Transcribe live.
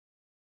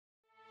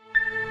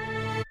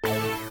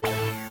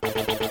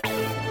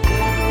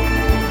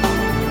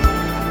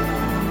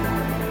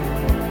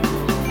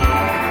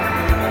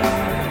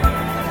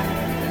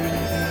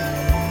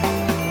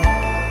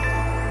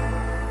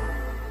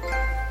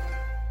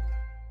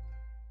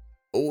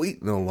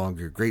wait no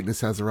longer.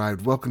 Greatness has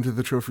arrived. Welcome to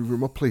the Trophy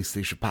Room, a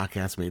PlayStation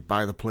podcast made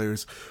by the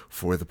players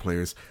for the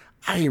players.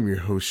 I am your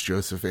host,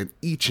 Joseph, and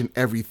each and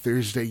every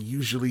Thursday,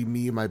 usually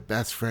me and my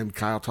best friend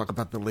Kyle talk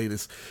about the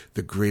latest,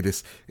 the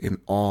greatest in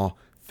all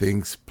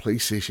things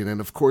PlayStation. And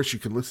of course, you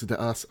can listen to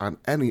us on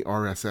any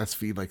RSS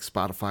feed like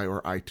Spotify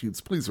or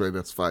iTunes. Please rate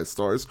us 5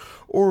 stars.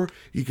 Or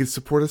you can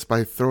support us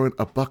by throwing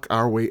a buck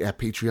our way at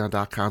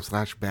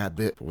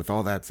patreon.com/badbit. But with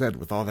all that said,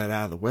 with all that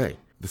out of the way,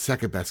 the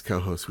second best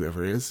co-host,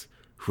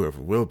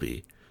 whoever will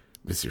be,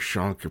 Mr.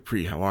 Sean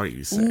Capri. How are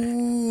you, sir?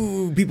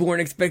 Ooh, people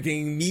weren't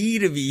expecting me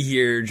to be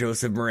here,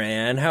 Joseph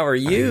Moran. How are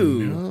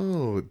you?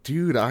 No,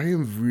 dude, I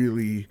am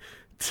really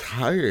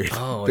tired.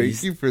 Oh,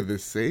 Thank you for the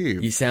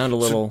save. You sound a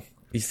little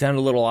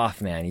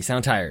off, man. You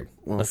sound tired.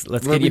 Well, let's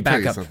let get me you back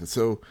tell you up. something.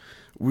 So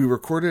we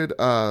recorded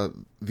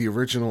the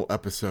original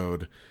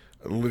episode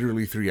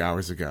literally 3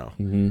 hours ago,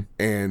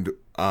 and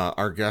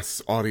our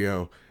guest's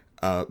audio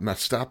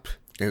messed up,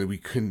 and we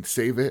couldn't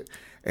save it,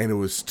 and it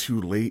was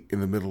too late in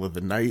the middle of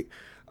the night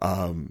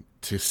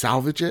to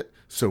salvage it.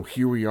 So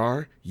here we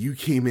are. You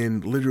came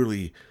in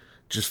literally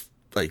just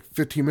like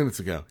 15 minutes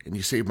ago, and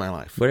you saved my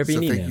life. Whatever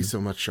you need, thank man. you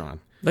so much, Sean.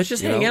 Let's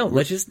just hang out.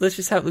 Let's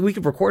just have. We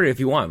could record it if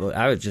you want. But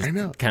I was just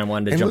kind of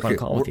wanted to jump on a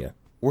call with you.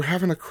 We're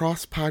having a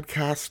cross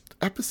podcast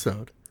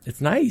episode. It's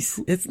nice.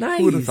 It's nice.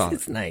 Who would have thought?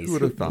 It's nice. Who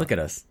would have thought? Look at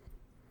us.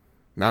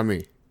 Not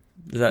me.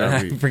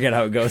 I forget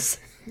how it goes.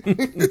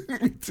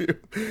 Me too.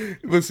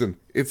 Listen,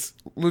 it's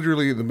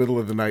literally in the middle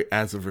of the night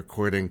as of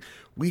recording.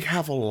 We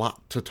have a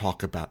lot to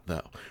talk about,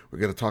 though. We're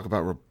going to talk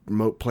about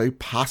remote play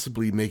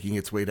possibly making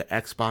its way to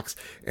Xbox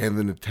and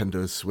the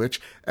Nintendo Switch.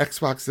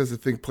 Xbox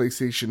doesn't think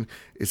PlayStation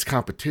is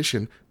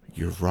competition.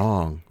 You're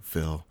wrong,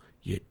 Phil.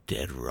 You're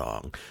dead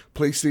wrong.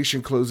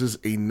 PlayStation closes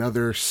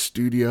another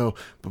studio,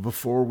 but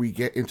before we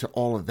get into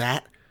all of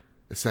that,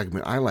 a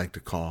segment I like to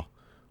call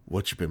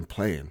What You Been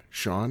Playing.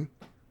 Sean,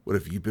 what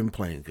have you been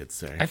playing, good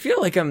sir? I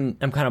feel like I'm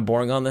kind of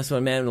boring on this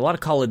one, man. A lot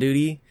of Call of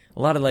Duty,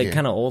 a lot of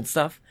kind of old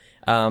stuff.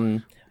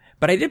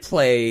 But I did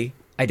play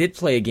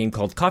a game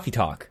called Coffee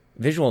Talk,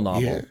 visual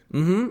novel.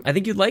 Yeah. I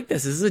think you'd like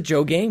this. This is a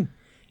Joe game.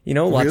 You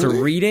know, lots of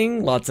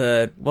reading, lots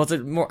of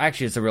more.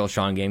 Actually, it's a real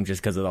Sean game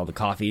just because of all the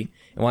coffee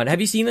and what.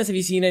 Have you seen this? Have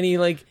you seen any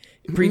like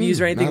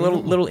previews or anything?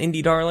 Little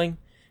indie darling.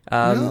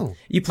 No.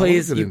 You play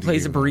as a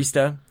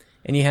barista,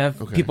 and you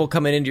have people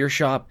coming into your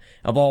shop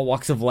of all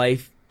walks of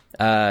life.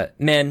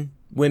 Men,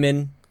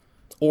 women,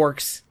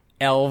 orcs,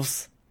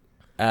 elves,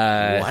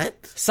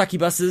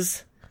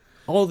 succubuses,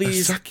 all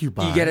these. A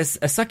succubi? You get a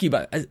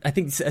succubus. I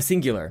think it's a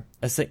singular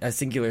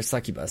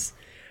succubus,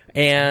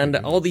 and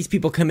all these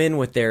people come in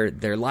with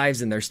their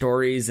lives and their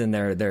stories and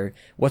their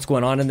what's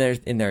going on in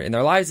their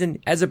lives. And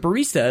as a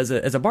barista,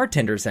 as a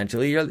bartender,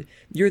 essentially,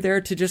 you're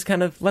there to just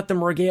kind of let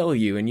them regale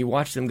you, and you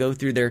watch them go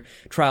through their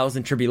trials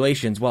and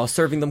tribulations while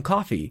serving them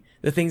coffee,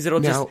 the things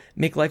that'll just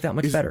make life that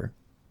much better.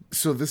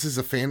 So this is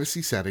a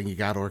fantasy setting. You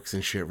got orcs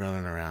and shit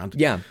running around.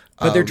 Yeah,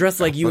 but they're dressed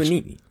like you and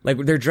me. Like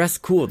they're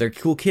dressed cool. They're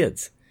cool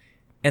kids.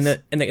 And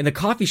the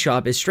coffee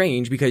shop is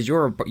strange because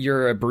you're a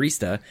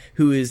barista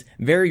who is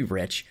very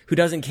rich, who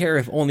doesn't care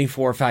if only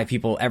 4 or 5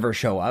 people ever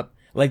show up.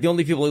 Like the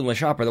only people in the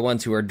shop are the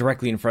ones who are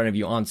directly in front of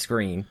you on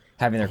screen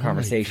having their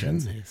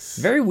conversations.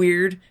 Very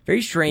weird,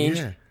 very strange.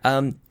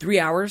 Yeah. 3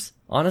 hours,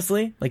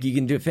 honestly. Like you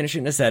can finish it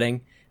in a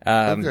setting.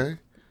 Okay.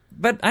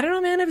 But I don't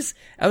know, man.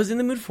 I was in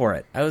the mood for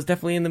it. I was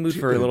definitely in the mood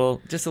for a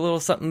little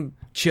something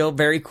chill,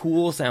 very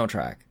cool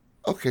soundtrack.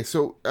 Okay,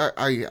 so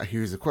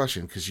here's the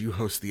question, because you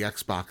host the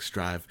Xbox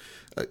Drive,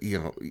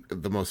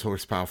 the most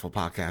horse-powerful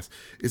podcast.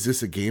 Is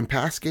this a Game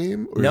Pass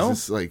game? Or No.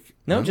 Is this like...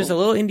 No, just a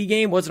little indie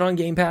game. Wasn't on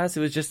Game Pass.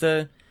 It was just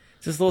a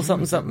little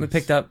something we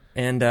picked up.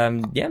 And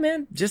yeah,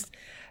 man, just...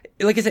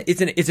 Like I said,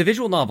 it's a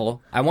visual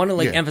novel. I want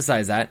to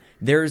emphasize that.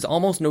 There's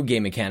almost no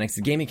game mechanics.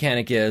 The game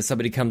mechanic is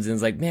somebody comes in and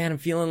is like, man, I'm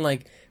feeling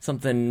like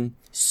something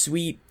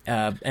sweet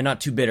and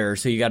not too bitter.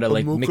 So you got to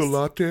like mocha mix.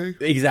 latte?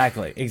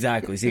 Exactly.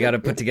 So you got to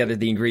put together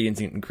the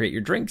ingredients and create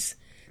your drinks.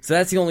 So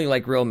that's the only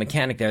like real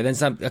mechanic there. Then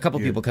a couple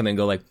people come in and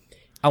go like,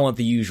 I want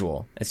the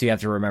usual. And so you have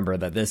to remember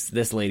that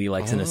this lady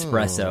likes an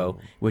espresso,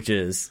 which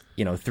is,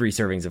 3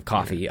 servings of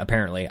coffee,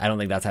 apparently. I don't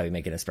think that's how you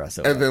make an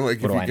espresso. And then,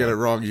 like, if you get it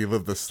wrong, you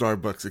live the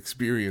Starbucks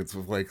experience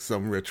with, like,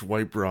 some rich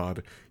white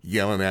broad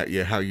yelling at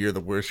you how you're the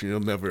worst and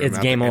you'll never amount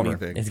to game over.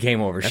 anything. It's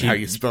game over. And how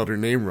you spelled her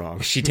name wrong.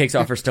 She takes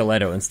off her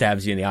stiletto and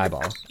stabs you in the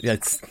eyeball.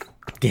 That's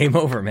game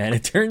over, man.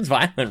 It turns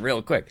violent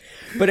real quick.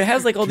 But it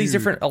has, like, all these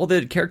all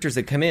the characters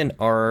that come in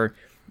are...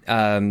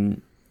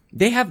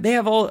 They have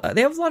a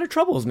lot of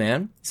troubles,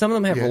 man. Some of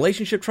them have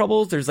relationship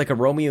troubles. There's like a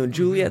Romeo and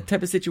Juliet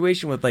type of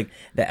situation with like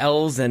the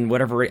elves and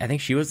whatever. I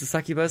think she was the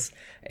succubus.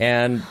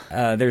 And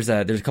there's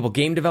a couple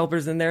game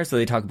developers in there, so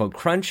they talk about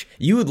crunch.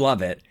 You would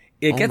love it.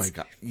 Oh my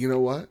god! You know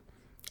what?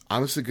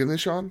 Honest to goodness,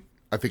 Sean,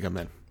 I think I'm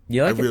in.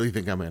 You like I really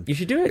think I'm in. You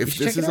should do it. If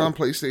this is on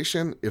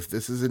PlayStation, if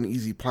this is an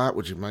easy plot,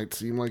 which it might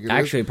seem like it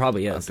Actually, is, it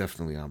probably is. I'm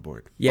definitely on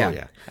board. Yeah. Oh,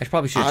 yeah. I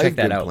probably should check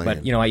that out.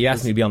 But you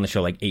asked me to be on the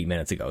show like 8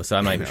 minutes ago, so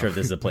I'm not even sure if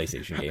this is a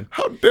PlayStation game.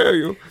 How dare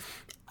you?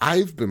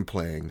 I've been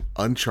playing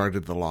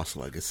Uncharted: The Lost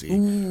Legacy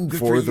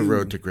for the you.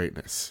 Road to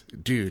Greatness.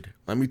 Dude,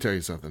 let me tell you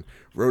something.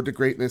 Road to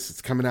Greatness,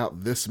 it's coming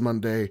out this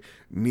Monday.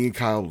 Me and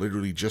Kyle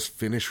literally just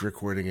finished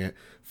recording it.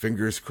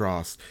 Fingers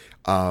crossed.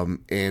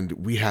 And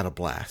we had a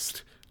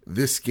blast.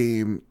 This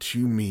game,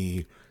 to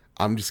me,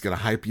 I'm just going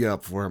to hype you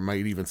up for it. I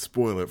might even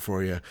spoil it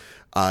for you.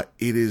 It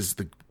is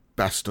the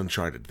best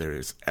Uncharted there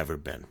has ever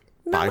been.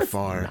 By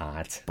far,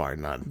 not. bar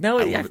none. No,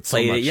 I I've love it so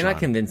played it. much, You're not Sean.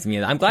 convincing me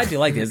of that. I'm glad you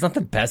like it. It's not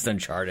the best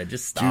Uncharted.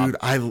 Just stop. Dude,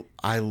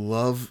 I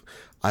love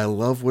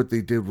what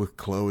they did with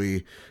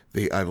Chloe.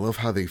 I love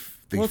how they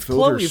well, it's filled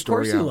Chloe. her Of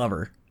story course you out. love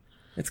her.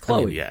 It's I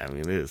Chloe. mean, yeah, I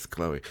mean it is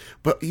Chloe.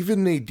 But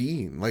even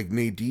Nadine,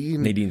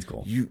 Nadine's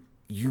cool. You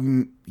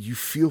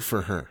feel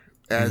for her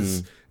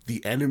as Mm-hmm.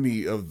 the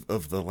enemy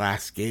of the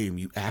last game.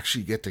 You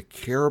actually get to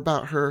care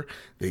about her.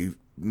 They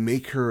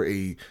make her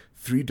a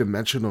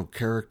three-dimensional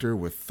character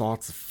with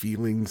thoughts,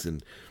 feelings,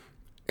 and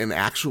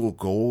actual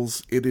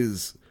goals. It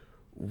is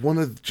one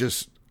of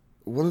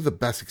the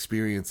best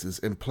experiences,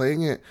 and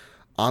playing it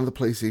on the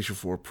PlayStation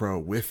 4 Pro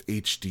with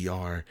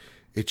HDR,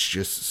 it's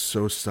just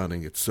so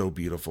stunning. It's so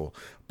beautiful.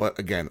 But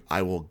again,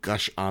 I will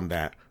gush on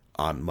that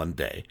on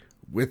Monday.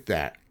 With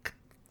that,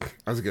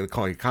 I was going to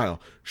call you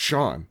Kyle.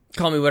 Sean.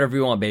 Call me whatever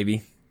you want,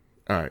 baby.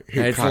 All right.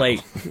 Hey, It's Kyle.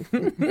 late.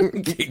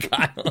 Okay,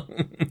 Kyle.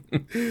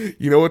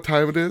 You know what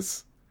time it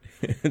is?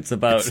 It's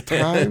about It's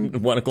time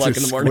 1 o'clock to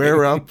in the morning.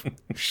 square up.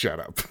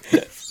 Shut up.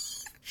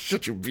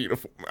 Shut your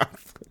beautiful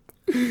mouth.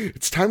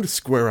 It's time to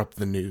square up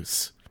the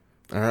news.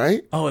 All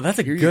right? Oh, that's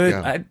a Here you good.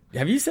 go.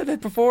 Have you said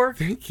that before?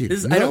 Thank you.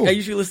 I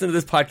usually listen to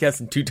this podcast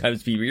in 2 times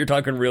speed, but you're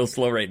talking real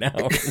slow right now.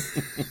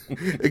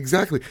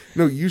 Exactly.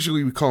 No,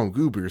 usually we call them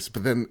goobers,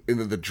 but then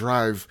in the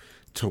drive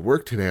to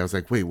work today, I was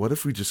like, wait, what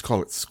if we just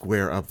call it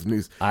Square Up the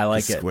News? I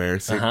like the it. Square.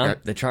 So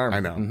The charm. I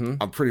know.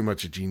 I'm pretty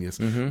much a genius.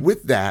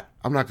 With that,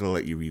 I'm not going to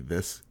let you read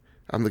this.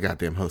 I'm the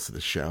goddamn host of the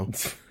show.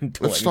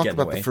 Don't Let's let me talk get in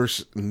the about way. the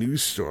first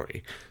news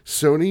story.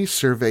 Sony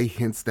survey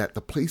hints that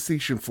the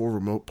PlayStation 4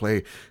 Remote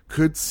Play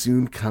could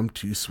soon come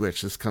to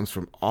Switch. This comes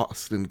from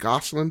Austin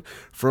Goslin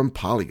from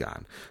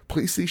Polygon.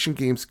 PlayStation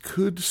games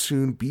could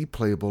soon be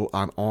playable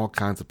on all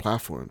kinds of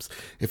platforms,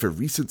 if a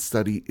recent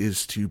study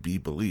is to be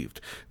believed.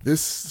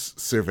 This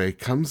survey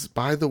comes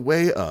by the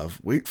way of,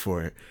 wait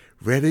for it,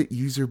 Reddit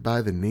user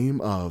by the name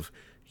of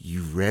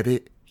You Read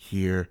It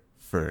Here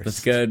First.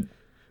 That's good.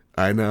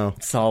 I know.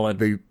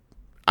 Solid.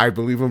 I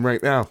believe them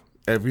right now.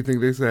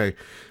 Everything they say.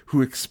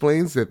 Who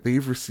explains that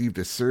they've received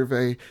a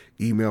survey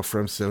email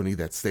from Sony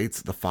that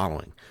states the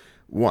following.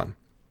 1.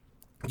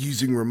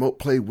 Using Remote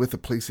Play with a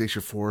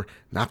PlayStation 4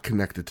 not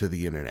connected to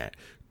the internet.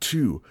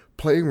 2.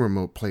 Playing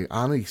Remote Play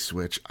on a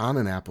Switch, on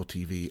an Apple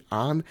TV,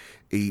 on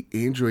a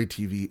Android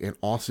TV, and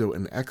also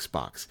an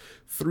Xbox.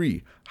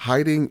 3.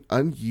 Hiding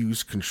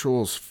unused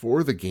controls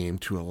for the game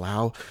to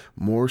allow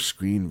more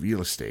screen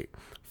real estate.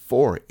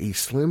 4. A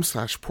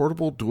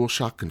slim/portable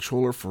DualShock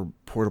controller for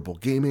portable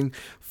gaming.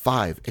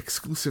 5.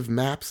 Exclusive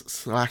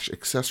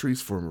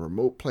maps/accessories for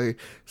Remote Play.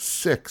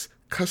 6.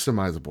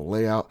 Customizable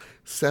layout.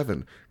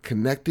 7.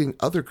 Connecting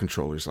other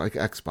controllers like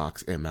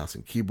Xbox and mouse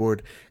and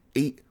keyboard.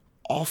 8.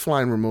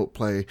 Offline Remote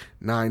Play.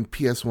 9.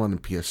 PS1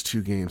 and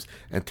PS2 games.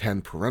 And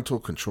 10. Parental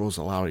controls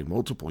allowing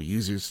multiple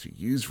users to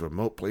use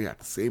Remote Play at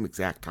the same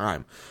exact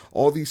time.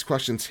 All these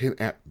questions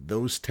hint at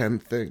those 10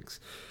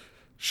 things.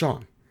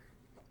 Sean.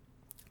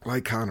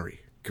 Like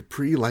Connery,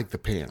 Capri like the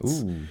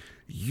pants. Ooh.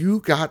 You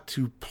got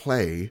to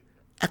play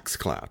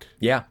xCloud.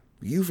 Yeah.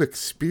 You've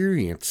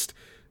experienced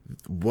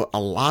what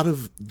a lot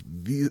of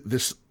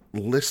this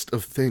list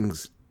of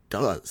things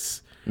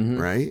does,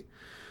 right?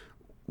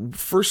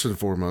 First and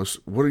foremost,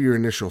 what are your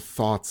initial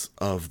thoughts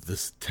of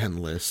this 10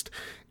 list,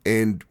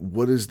 and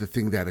what is the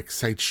thing that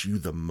excites you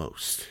the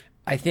most?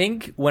 I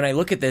think when I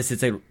look at this,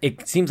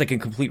 it seems like a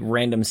complete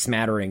random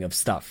smattering of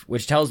stuff,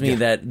 which tells me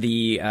that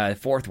the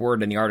fourth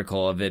word in the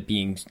article of it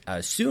being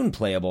soon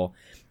playable,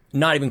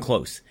 not even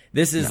close.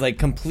 This is like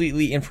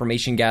completely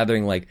information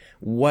gathering, like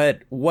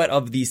what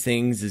of these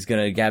things is going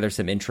to gather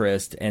some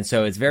interest. And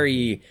so it's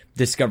very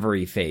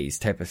discovery phase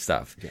type of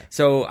stuff. Yeah.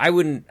 So I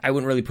wouldn't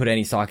really put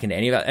any stock into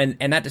any of that.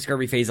 And that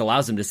discovery phase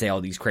allows them to say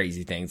all these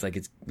crazy things. Like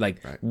it's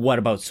like, What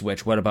about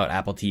Switch? What about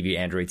Apple TV,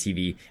 Android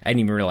TV? I didn't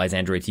even realize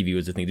Android TV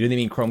was a thing. Do they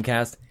mean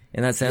Chromecast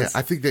in that sense? Yeah,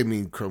 I think they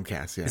mean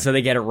Chromecast, yeah. So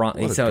they get it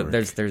wrong. So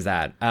there's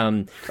that.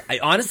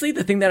 Honestly,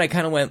 the thing that I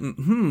kind of went,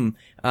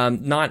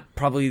 not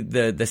probably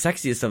the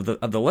sexiest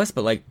of the list,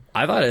 but like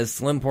I thought a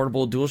slim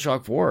portable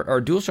DualShock 4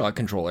 or DualShock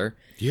controller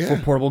for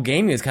portable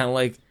gaming is kind of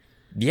like,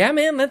 yeah,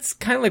 man, that's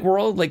kind of like we're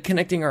all like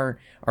connecting our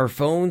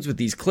phones with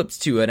these clips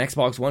to an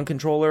Xbox One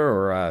controller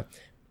or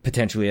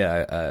potentially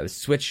a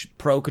Switch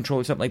Pro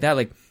controller, something like that.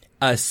 Like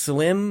a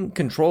slim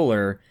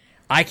controller.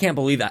 I can't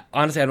believe that.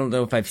 Honestly, I don't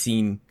know if I've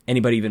seen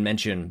anybody even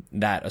mention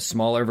that a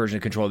smaller version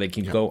of controller that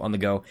can go on the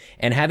go.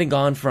 And having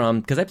gone from,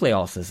 because I play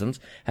all systems,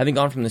 having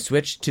gone from the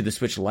Switch to the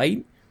Switch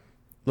Lite,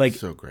 like,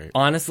 so great.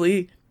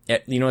 Honestly,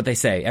 you know what they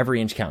say,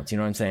 every inch counts. You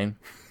know what I'm saying?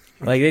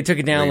 Like they took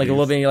it down like a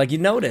little bit. And you're like, you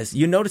notice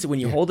it when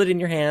you hold it in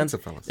your hands,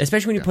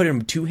 especially when you put it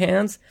in 2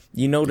 hands.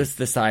 You notice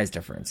the size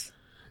difference.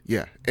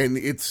 Yeah, and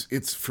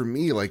it's for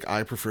me, like,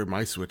 I prefer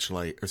my Switch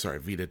Lite, or sorry,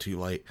 Vita 2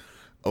 Lite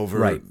over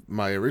Right.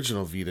 my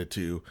original Vita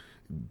 2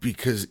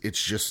 because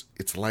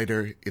it's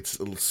lighter, it's a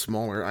little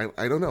smaller.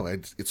 I don't know,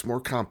 it's more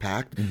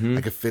compact.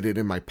 I could fit it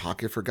in my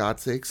pocket, for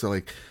God's sake. So,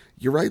 like,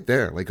 you're right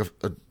there. Like a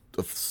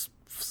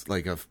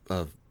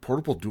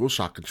portable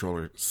DualShock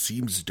controller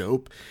seems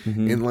dope,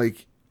 and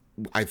like,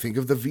 I think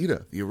of the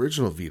Vita, the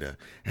original Vita,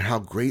 and how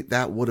great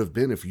that would have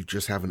been if you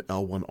just have an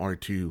L1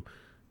 R2,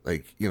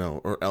 like, you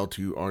know, or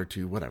L2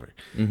 R2, whatever,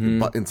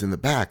 buttons in the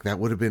back. That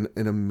would have been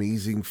an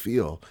amazing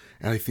feel,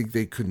 and I think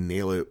they could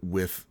nail it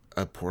with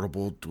a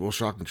portable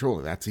DualShock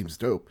controller. That seems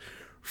dope.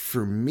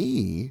 For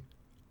me,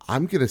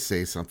 I'm going to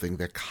say something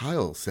that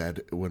Kyle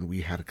said when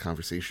we had a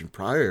conversation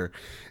prior,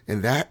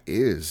 and that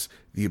is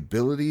the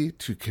ability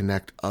to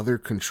connect other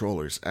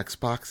controllers,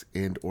 Xbox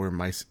and or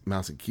mouse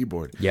and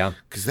keyboard. Yeah.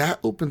 Because that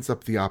opens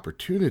up the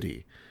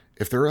opportunity,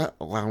 if they're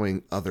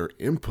allowing other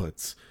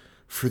inputs,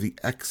 for the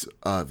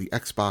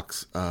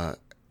Xbox,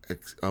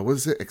 what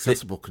is it?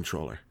 Accessible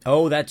controller.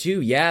 Oh, that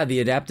too. Yeah,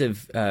 the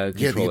adaptive controller.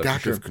 Yeah, the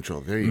adaptive sure.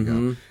 controller. There you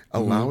go.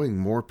 Allowing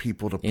more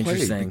people to play,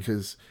 Interesting.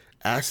 because,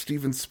 as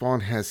Steven Spawn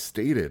has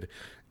stated,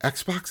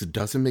 Xbox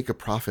doesn't make a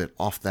profit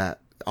off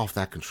that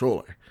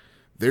controller.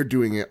 They're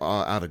doing it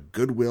out of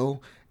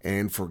goodwill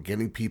and for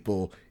getting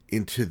people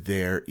into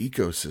their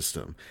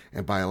ecosystem.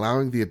 And by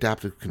allowing the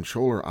adaptive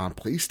controller on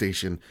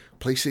PlayStation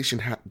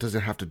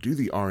doesn't have to do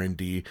the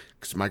R&D,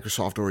 because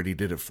Microsoft already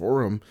did it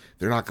for them.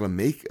 They're not going to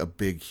make a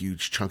big,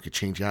 huge chunk of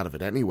change out of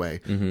it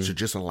anyway. So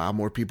just allow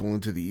more people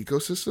into the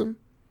ecosystem.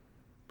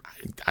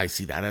 I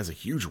see that as a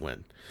huge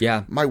win.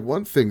 Yeah. My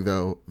one thing,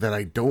 though, that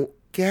I don't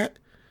get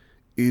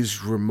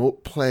is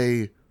remote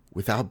play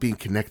without being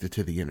connected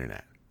to the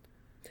internet.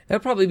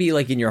 That'd probably be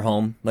like in your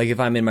home. Like if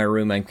I'm in my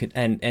room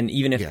and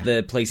even if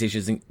the PlayStation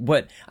isn't,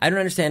 what I don't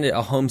understand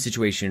a home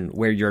situation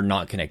where you're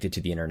not connected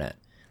to the internet.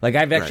 Like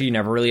I've actually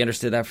never really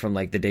understood that from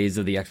like the days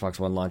of the Xbox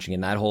One launching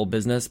and that whole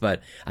business.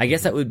 But I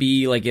guess that would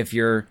be like if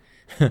your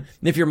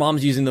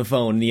mom's using the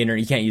phone, the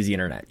internet, you can't use the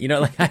internet. You know,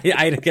 like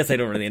I guess I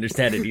don't really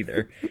understand it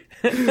either.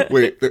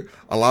 Wait,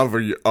 a lot of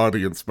our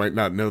audience might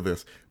not know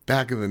this.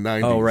 Back in the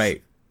 90s. Oh,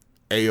 right.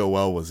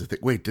 AOL was a thing.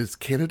 Wait, did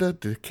Canada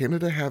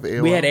have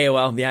AOL? We had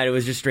AOL. Yeah, it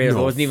was just straight up.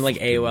 No It wasn't even like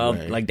AOL,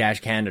 way. like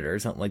Dash Canada or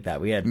something like that.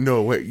 We had.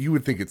 No, wait, you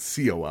would think it's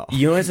COL.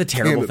 You know, it's a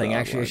terrible Canada thing.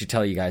 Actually, I Online. should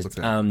tell you guys. What's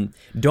that?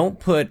 Don't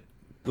put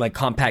like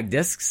compact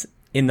discs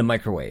in the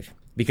microwave,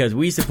 because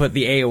we used to put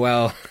the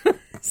AOL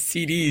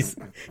CDs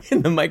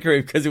in the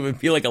microwave because it would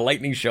feel like a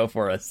lightning show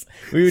for us.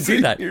 We would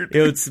do that. It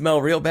would smell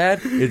real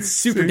bad. It's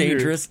super Same here.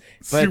 dangerous.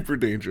 But Super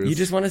dangerous. You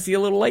just want to see a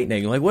little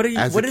lightning. Like, what are you?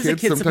 As What a is kid, a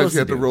kid sometimes supposed you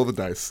to had do? to roll the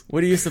dice.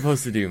 What are you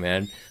supposed to do,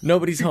 man?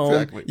 Nobody's home.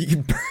 Exactly.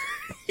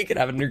 You could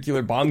have a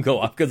nuclear bomb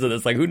go off because of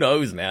this. Like, who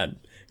knows, man?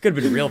 Could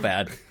have been real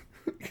bad.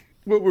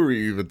 What were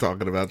we even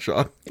talking about,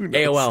 Sean? Who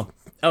knows? AOL.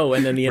 Oh,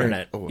 and then the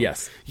internet. Oh, well.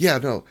 Yes. Yeah,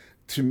 no.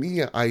 To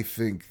me, I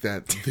think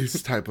that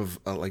this type of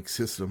like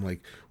system,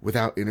 like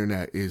without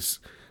internet, is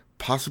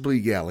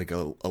possibly like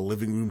a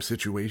living room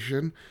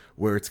situation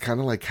where it's kind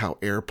of like how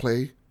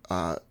AirPlay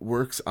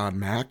works on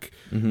Mac,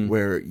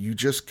 where you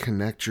just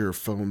connect your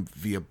phone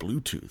via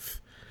Bluetooth.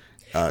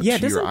 Yeah,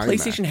 to doesn't your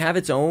PlayStation iMac. have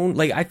its own?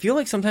 Like, I feel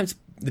like sometimes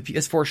the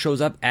PS4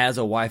 shows up as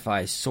a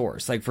Wi-Fi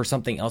source, like for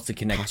something else to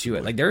connect to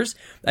it. Like,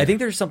 I think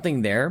there's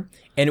something there,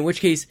 and in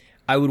which case,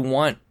 I would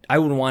want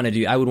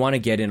to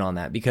get in on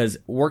that, because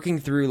working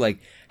through like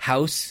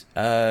house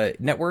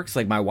networks,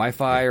 like my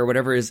Wi-Fi or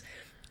whatever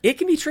it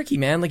can be tricky,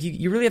 man. Like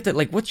you really have to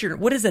like,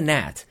 what is a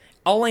NAT?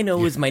 All I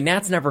know is my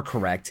NAT's never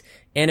correct.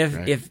 And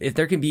if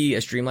there can be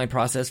a streamlined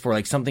process for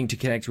like something to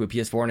connect to a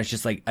PS4 and it's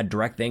just like a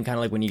direct thing, kind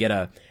of like when you get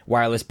a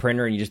wireless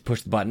printer and you just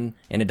push the button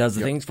and it does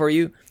the things for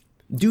you,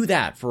 do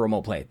that for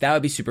remote play. That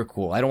would be super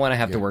cool. I don't want to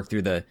have to work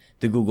through the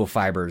Google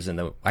Fibers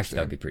and actually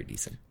that would be pretty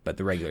decent, but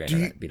the regular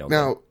internet would be no good.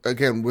 Now,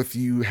 again, with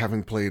you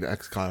having played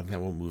XCloud,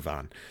 then we'll move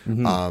on.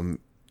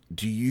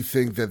 Do you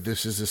think that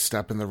this is a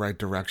step in the right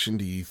direction?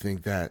 Do you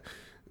think that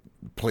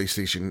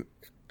PlayStation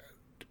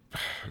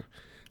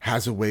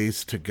has a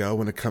ways to go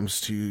when it comes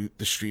to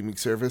the streaming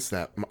service,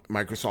 that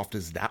Microsoft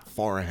is that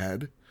far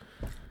ahead?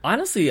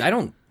 Honestly, I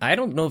don't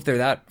know if they're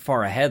that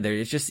far ahead there.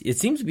 It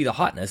seems to be the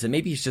hotness, and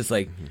maybe it's just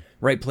like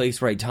right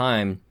place, right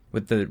time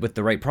with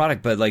the right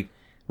product. But like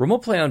remote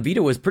play on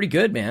Vita was pretty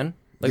good, man.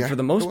 Like for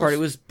the most part, it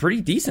was pretty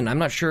decent. I'm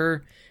not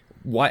sure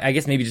why. I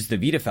guess maybe just the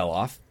Vita fell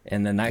off,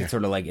 and then that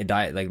sort of like it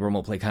died. Like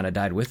remote play kind of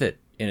died with it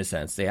in a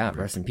sense. Yeah,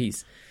 rest in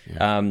peace.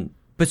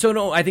 But so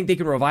no, I think they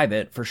can revive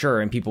it for sure,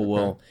 and people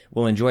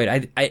will enjoy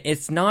it.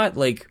 It's not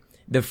like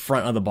the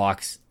front of the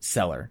box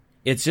seller.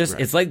 It's just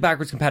it's like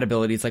backwards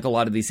compatibility. It's like a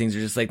lot of these things are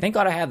just like, thank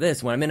God I have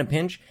this when I'm in a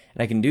pinch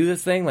and I can do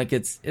this thing. Like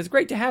it's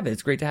great to have it.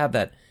 It's great to have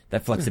that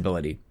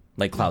flexibility,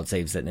 like cloud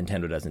saves that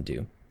Nintendo doesn't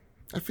do.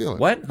 I feel it.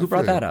 What? Who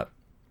brought that up?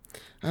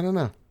 I don't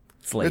know.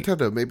 It's late.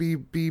 Nintendo, maybe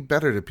be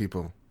better to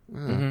people.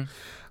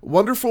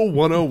 Wonderful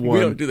 101 We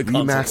don't do the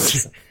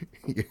consoles.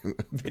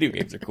 Video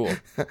games are cool.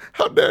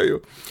 How dare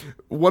you?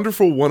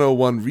 Wonderful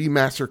 101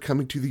 remaster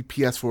coming to the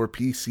PS4,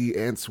 PC,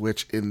 and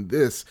Switch. And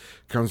this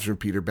comes from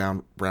Peter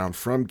Brown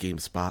from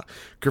GameSpot.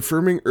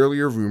 Confirming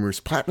earlier rumors,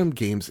 Platinum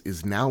Games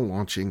is now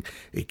launching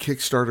a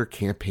Kickstarter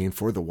campaign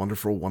for the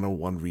Wonderful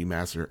 101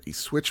 remaster, a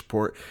Switch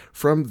port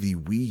from the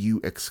Wii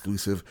U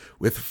exclusive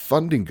with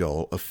funding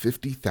goal of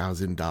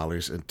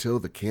 $50,000 until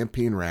the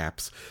campaign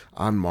wraps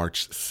on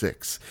March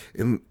 6th.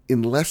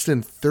 In less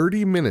than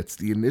 30 minutes,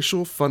 the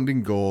initial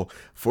funding goal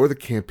for the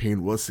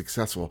campaign was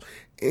successful.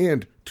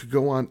 And to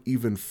go on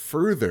even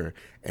further,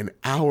 an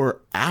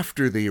hour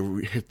after they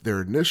hit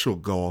their initial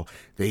goal,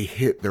 they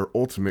hit their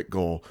ultimate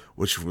goal,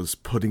 which was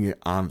putting it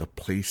on the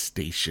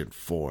PlayStation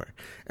 4.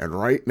 And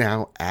right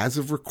now, as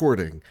of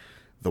recording,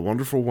 the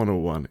Wonderful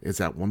 101 is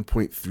at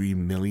 $1.3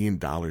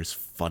 million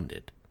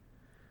funded.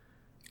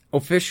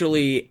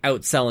 Officially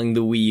outselling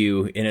the Wii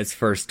U in its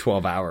first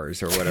 12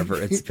 hours or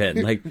whatever it's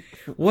been. Like,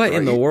 what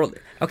in the world?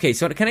 Okay,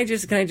 so can I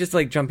just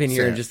like jump in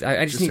here and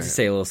I just need to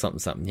say a little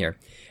something here.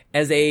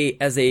 As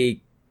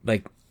a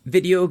like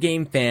video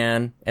game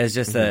fan, as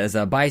just as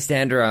a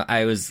bystander,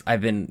 I've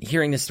been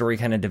hearing this story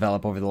kind of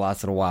develop over the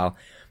last little while,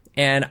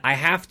 and I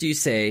have to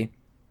say,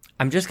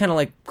 I'm just kind of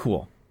like,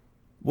 cool,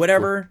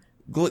 whatever,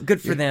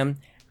 good for them.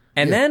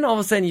 And then all of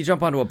a sudden you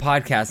jump onto a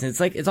podcast,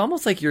 and it's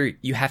almost like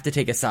you have to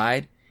take a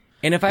side.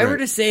 And if I were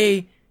to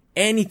say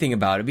anything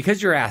about it,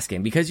 because you're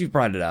asking, because you've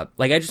brought it up,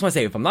 like, I just want to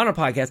say, if I'm not on a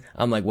podcast,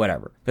 I'm like,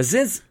 whatever. But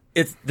since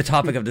it's the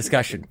topic of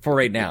discussion for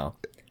right now,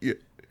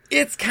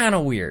 it's kind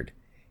of weird.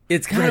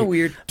 It's kind of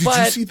weird. Did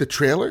you see the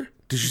trailer?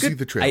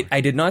 I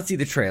did not see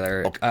the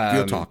trailer. Okay,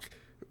 real talk.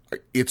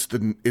 It's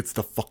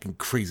the fucking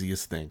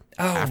craziest thing.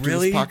 Oh, After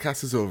really? this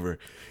podcast is over,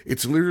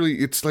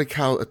 it's like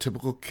how a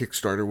typical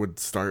Kickstarter would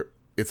start.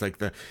 It's like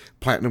the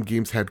Platinum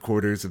Games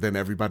headquarters, and then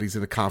everybody's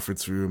in a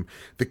conference room.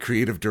 The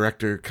creative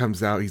director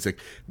comes out. He's like,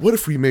 what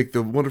if we make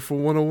the Wonderful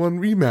 101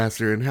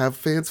 remaster and have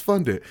fans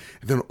fund it?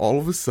 And then all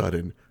of a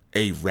sudden,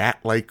 a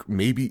rat-like,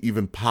 maybe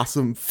even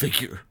possum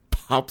figure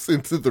pops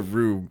into the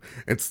room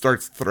and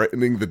starts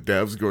threatening the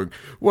devs, going,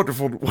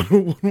 Wonderful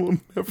 101 will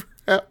never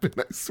happen.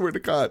 I swear to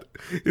God.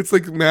 It's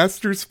like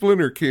Master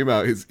Splinter came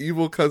out. His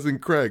evil cousin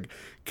Craig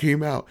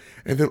came out.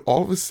 And then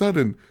all of a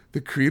sudden, the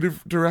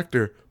creative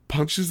director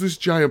punches this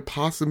giant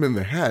possum in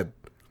the head.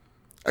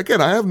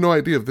 Again, I have no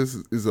idea if this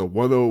is a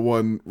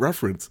 101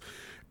 reference.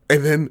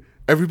 And then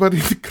everybody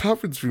in the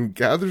conference room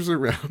gathers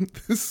around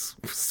this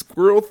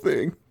squirrel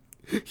thing,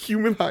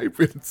 human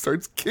hybrid, and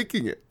starts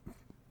kicking it.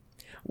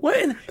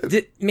 What?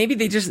 Maybe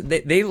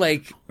they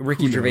like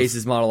Ricky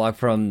Gervais's monologue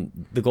from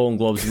the Golden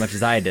Globes as much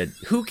as I did.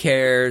 Who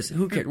cares?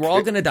 We're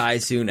all gonna die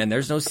soon, and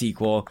there's no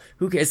sequel.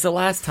 Who cares? It's the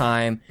last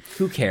time.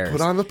 Who cares? Put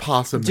on the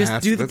possum Just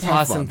mask. do the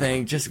possum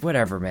thing. Just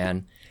whatever,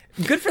 man.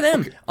 Good for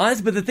them,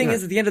 honestly. But the thing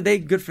is, at the end of the day,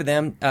 good for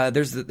them.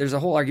 There's a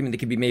whole argument that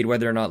can be made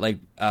whether or not like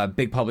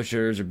big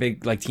publishers or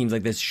big like teams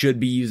like this should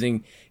be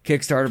using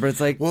Kickstarter. But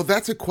it's like, well,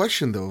 that's a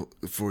question though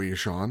for you,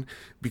 Sean,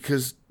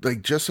 because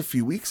like just a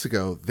few weeks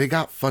ago they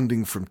got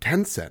funding from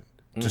Tencent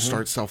to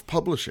start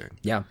self-publishing.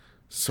 Yeah.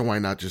 So why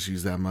not just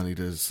use that money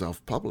to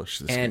self-publish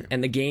this game?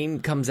 And the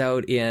game comes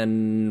out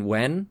in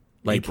when?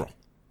 Like April.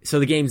 So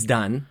the game's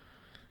done.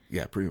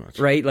 Yeah, pretty much.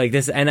 Right, like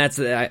this, and that's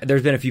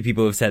there's been a few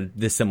people who have said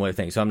this similar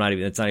thing. So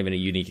it's not even a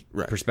unique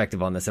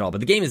perspective on this at all. But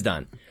the game is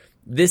done.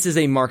 This is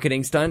a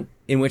marketing stunt.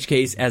 In which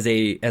case, as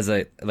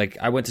a like,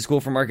 I went to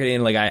school for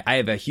marketing. Like I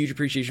have a huge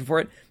appreciation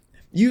for it.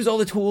 Use all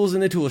the tools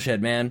in the tool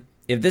shed, man.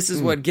 If this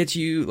is what gets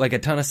you like a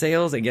ton of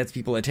sales and gets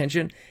people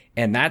attention,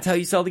 and that's how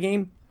you sell the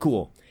game,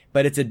 cool.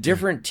 But it's a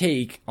different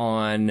take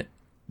on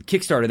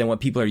Kickstarter than what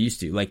people are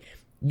used to. Like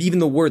even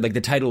the word, like the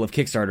title of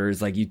Kickstarter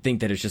is like, you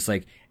think that it's just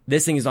like,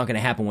 this thing is not going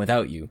to happen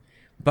without you.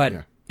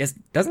 But it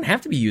doesn't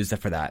have to be used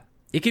for that.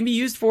 It can be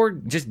used for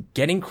just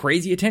getting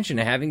crazy attention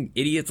and having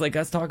idiots like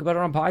us talk about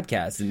it on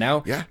podcasts. And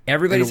now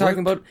everybody's talking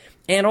about,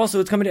 and also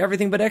it's coming to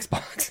everything but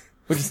Xbox,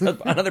 which is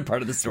another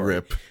part of the story.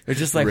 Rip. It's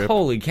just like,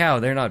 holy cow,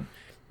 they're not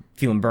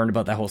feeling burned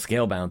about that whole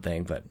Scalebound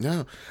thing. But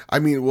no, I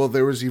mean, well,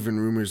 there was even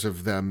rumors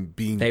of them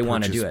being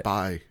purchased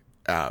by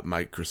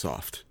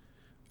Microsoft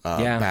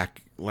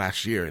back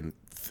last year, and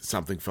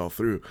something fell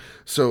through.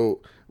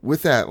 So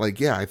with that,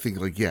 I think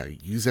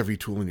use every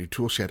tool in your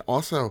tool shed.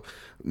 Also,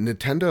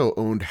 Nintendo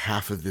owned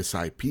half of this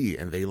IP,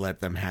 and they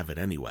let them have it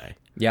anyway.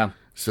 Yeah.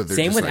 So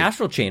same with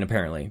Astral Chain,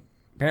 apparently.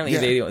 Apparently,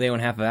 they own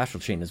half of Astral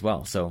Chain as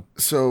well. So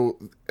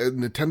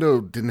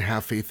Nintendo didn't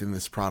have faith in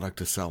this product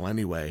to sell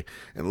anyway.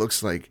 It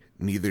looks like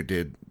neither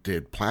did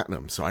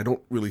Platinum. So I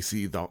don't really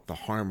see the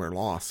harm or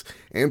loss.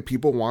 And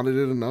people wanted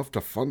it enough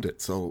to fund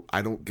it. So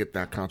I don't get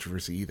that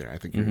controversy either. I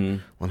think you're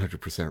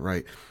 100%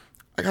 right.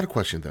 I got a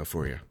question, though,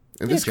 for you.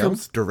 And this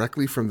comes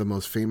directly from the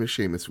most famous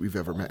Seamus we've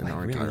ever met in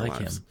our entire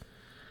lives. Him.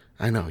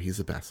 I know, he's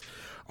the best.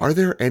 Are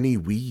there any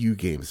Wii U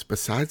games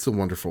besides the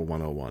Wonderful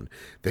 101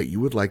 that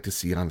you would like to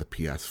see on the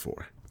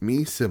PS4?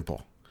 Me,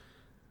 simple.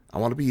 I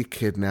want to be a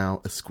kid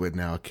now, a squid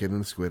now, a kid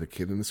and a squid, a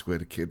kid and a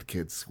squid, a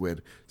kid,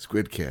 squid,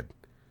 squid kid.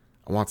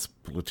 I want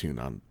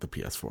Splatoon on the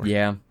PS4.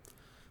 Yeah.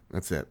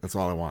 That's it. That's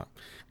all I want.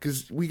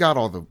 Because we got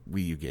all the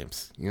Wii U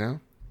games, you know?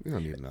 We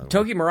don't need another one.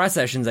 Tokyo Mirage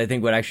Sessions, I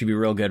think, would actually be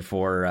real good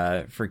for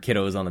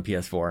kiddos on the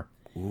PS4.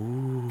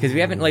 Because we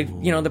haven't, like,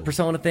 you know, the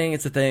Persona thing,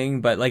 it's a thing,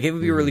 but, like, it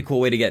would be a really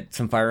cool way to get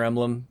some Fire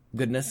Emblem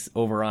goodness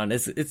over on.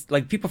 It's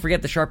like, people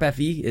forget the Sharp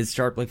FE is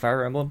Sharp like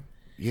Fire Emblem.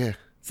 Yeah.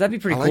 So that'd be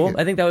pretty cool.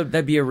 I think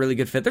that'd be a really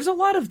good fit. There's a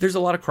lot of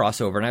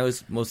crossover, and I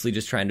was mostly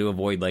just trying to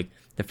avoid, like,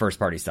 the first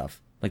party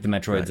stuff, like the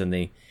Metroids and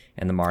the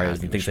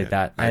Marios and things like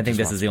that. I think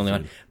this is the only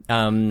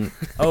one.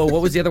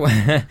 What was the other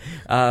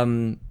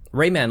one?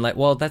 Rayman, like,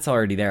 well, that's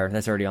already there.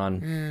 That's already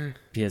on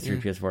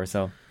PS3, PS4.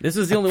 So this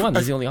was the only one.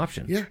 This is the only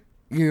option. Yeah.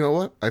 You know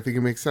what? I think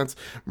it makes sense.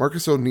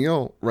 Marcus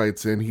O'Neill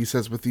writes in, he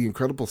says, with the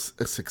incredible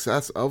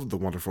success of the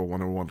Wonderful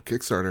 101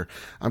 Kickstarter,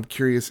 I'm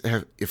curious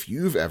if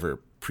you've ever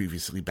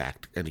previously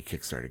backed any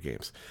Kickstarter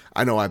games.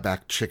 I know I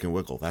backed Chicken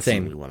Wiggle. That's the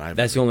only one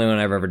That's the only one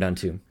I've ever done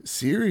too.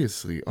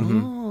 Seriously?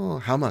 Oh,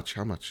 how much?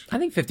 I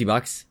think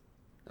 $50.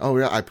 Oh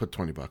yeah, I put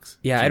 $20.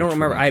 Yeah, I don't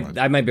remember.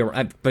 I might be,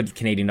 but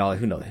Canadian dollar.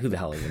 Who knows? Who the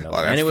hell even knows?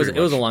 And it was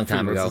a long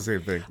time ago. The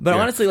same thing. But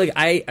honestly, like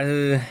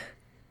I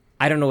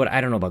don't know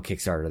about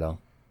Kickstarter though.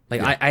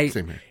 Like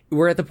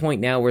we're at the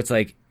point now where it's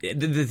like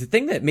the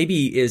thing that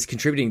maybe is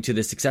contributing to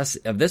the success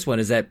of this one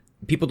is that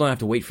people don't have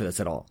to wait for this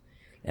at all.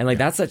 And like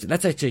that's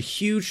such a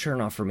huge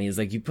turnoff for me. Is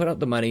like you put out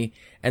the money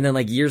and then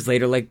like years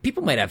later, like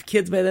people might have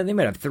kids by then. They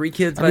might have 3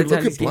 kids by the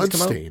time these games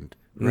come out. Look at Bloodstained,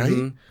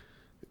 right?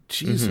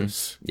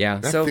 Jesus. Yeah.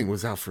 That thing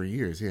was out for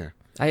years, yeah.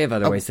 I have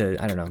other ways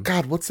to, I don't know.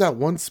 God, what's that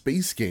one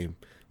space game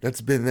that's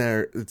been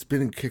there? It's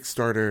been in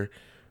Kickstarter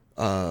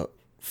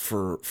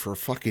for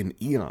fucking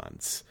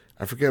eons.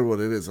 I forget what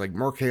it is. Like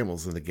Mark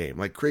Hamill's in the game.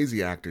 Like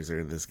crazy actors are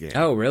in this game.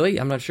 Oh, really?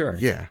 I'm not sure.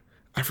 Yeah.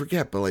 I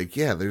forget, but like,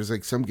 yeah, there's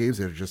like some games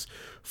that are just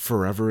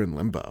forever in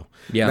limbo.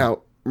 Yeah.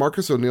 Now,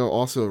 Marcus O'Neill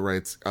also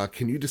writes,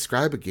 can you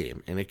describe a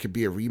game, and it could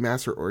be a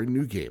remaster or a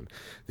new game,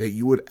 that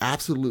you would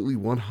absolutely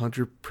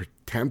 110%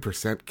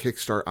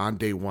 kickstart on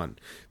day one?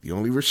 The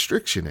only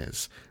restriction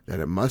is that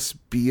it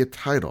must be a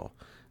title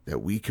that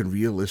we can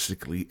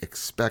realistically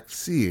expect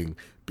seeing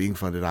being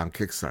funded on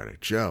Kickstarter.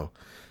 Joe,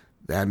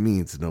 that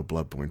means no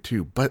Bloodborne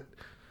 2. But,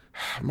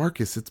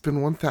 Marcus, it's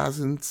been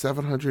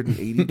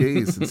 1,780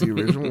 days since the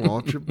original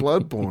launch of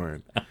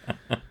Bloodborne.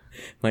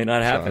 Might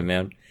not happen,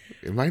 man.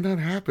 It might not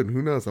happen.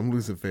 Who knows? I'm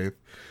losing faith.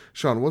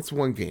 Sean, what's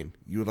one game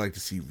you would like to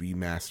see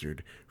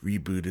remastered,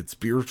 rebooted,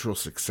 spiritual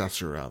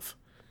successor of?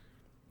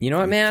 You know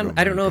what, man?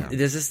 I don't know.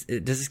 Does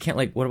this count?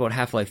 Like, what about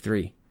Half-Life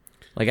 3?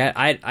 Like,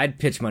 I'd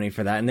pitch money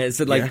for that. And it's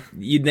like,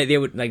 they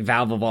would, like,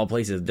 Valve of all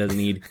places doesn't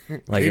need,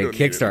 like, a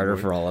Kickstarter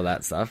for all of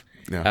that stuff.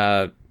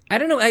 No. I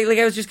don't know.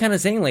 I was just kind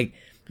of saying, like,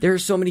 there are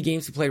so many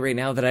games to play right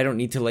now that I don't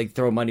need to, like,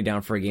 throw money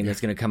down for a game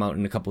that's going to come out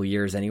in a couple of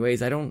years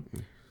anyways. I don't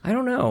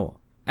know.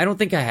 I don't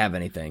think I have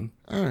anything.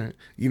 All right.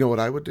 You know what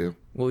I would do?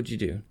 What would you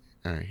do?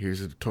 All right.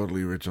 Here's a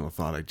totally original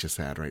thought I just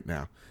had right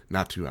now,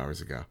 not 2 hours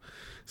ago.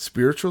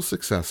 Spiritual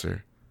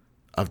successor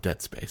of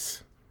Dead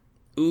Space.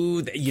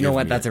 Ooh, you know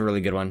what? That's a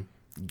really good one.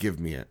 Give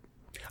me it.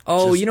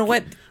 Oh, you know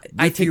what?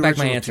 I take back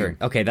my answer.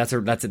 Okay, that's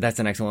an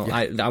excellent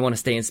one. I want to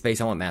stay in space.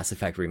 I want Mass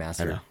Effect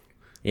remastered. I know.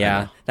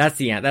 Yeah, that's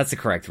the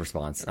correct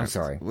response. I'm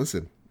sorry.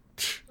 Listen,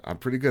 I'm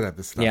pretty good at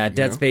this stuff. Yeah,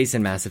 Dead Space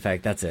and Mass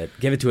Effect. That's it.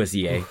 Give it to us,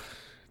 EA.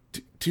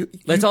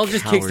 Let's all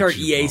just kickstart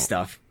EA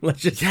stuff.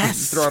 Let's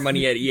just throw our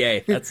money at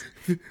EA.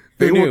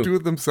 They won't do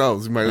it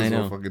themselves. You might as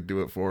well fucking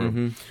do it for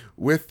them.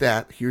 With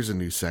that, here's a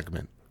new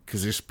segment.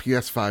 Because there's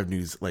PS5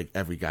 news like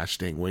every gosh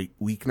dang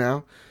week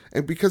now.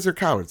 And because they're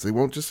cowards, they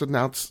won't just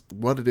announce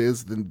what it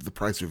is, then the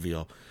price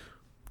reveal.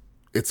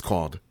 It's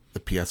called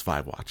the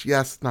PS5 Watch.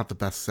 Yes, not the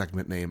best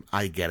segment name.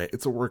 I get it.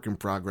 It's a work in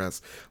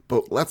progress.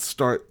 But let's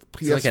start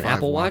PS5 It's like an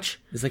Apple Watch?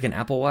 It's like an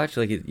Apple Watch?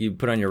 Like you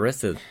put on your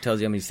wrist that tells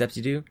you how many steps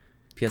you do?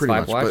 PS5 Pretty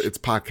much, Watch? But it's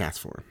podcast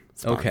form.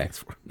 Okay.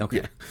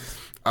 Yeah.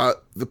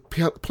 The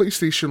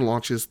PlayStation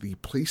launches the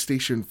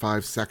PlayStation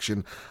 5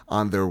 section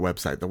on their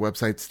website. The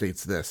website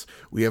states this: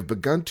 we have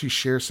begun to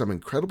share some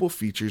incredible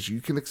features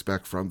you can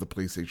expect from the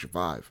PlayStation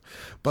 5,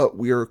 but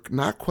we are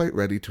not quite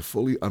ready to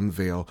fully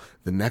unveil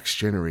the next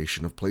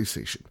generation of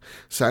PlayStation.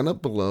 Sign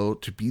up below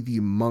to be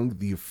among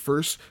the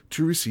first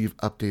to receive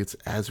updates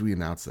as we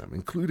announce them,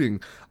 including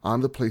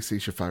on the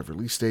PlayStation 5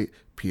 release date,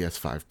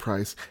 PS5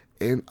 price,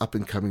 and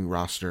up-and-coming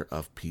roster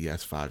of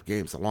PS5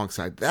 games.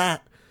 Alongside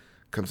that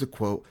comes a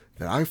quote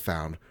that I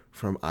found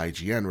from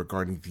IGN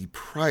regarding the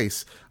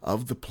price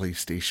of the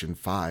PlayStation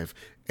 5,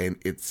 and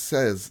it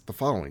says the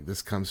following.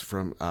 This comes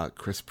from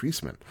Chris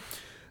Priestman.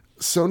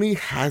 Sony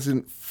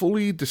hasn't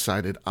fully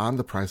decided on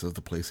the price of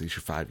the PlayStation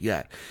 5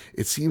 yet.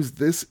 It seems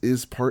this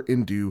is part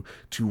in due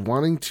to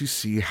wanting to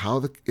see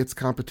how its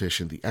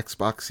competition, the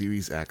Xbox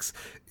Series X,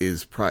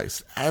 is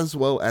priced, as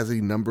well as a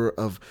number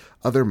of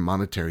other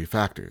monetary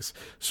factors.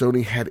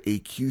 Sony had a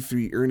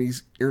Q3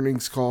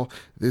 earnings call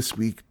this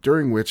week,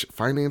 during which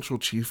Financial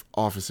Chief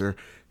Officer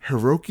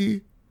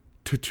Hiroki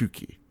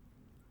Totsuki.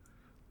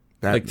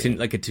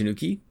 Like a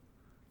Tanuki?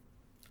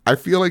 I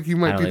feel like you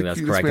might I don't be think the that's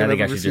cutest correct. man I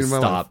think I've I ever should seen in just my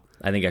life. stop.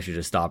 I think I should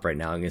just stop right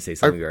now. I'm going to say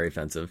something very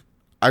offensive.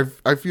 I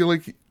feel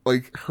like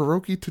like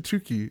Hiroki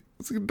Tatsuki.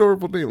 It's an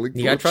adorable name. Like,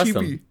 you gotta trust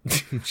chibi.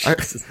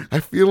 him. I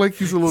feel like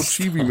he's a little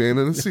chibi man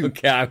in a suit.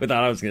 Okay, I thought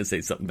I was going to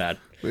say something bad.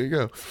 There you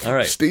go. All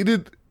right.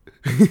 Stated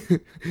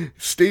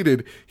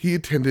he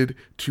intended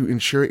to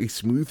ensure a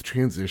smooth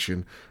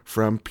transition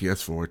from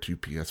PS4 to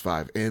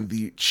PS5. And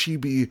the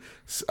chibi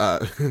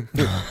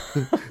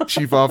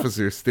chief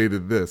officer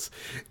stated this.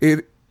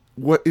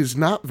 What is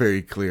not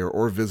very clear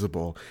or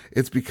visible,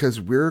 it's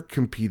because we're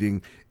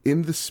competing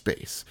in the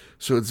space,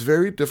 so it's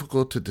very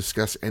difficult to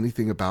discuss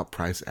anything about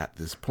price at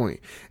this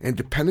point. And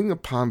depending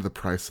upon the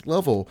price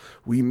level,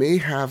 we may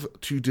have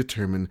to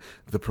determine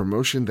the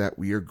promotion that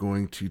we are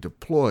going to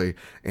deploy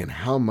and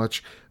how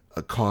much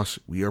a cost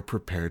we are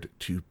prepared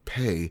to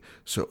pay,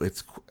 so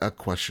it's a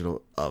question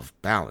of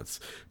balance.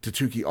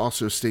 Tatsuki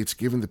also states,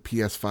 given the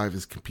PS5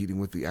 is competing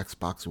with the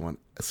Xbox One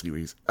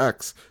Series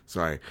X,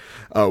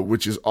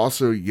 which is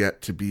also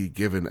yet to be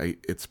given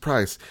its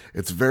price,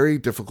 it's very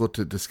difficult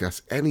to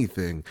discuss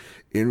anything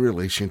in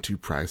relation to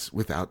price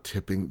without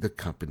tipping the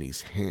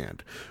company's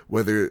hand.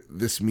 Whether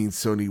this means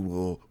Sony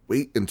will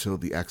wait until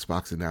the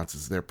Xbox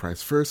announces their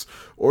price first,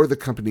 or the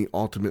company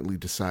ultimately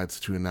decides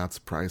to announce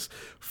price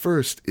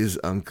first is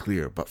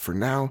unclear. But for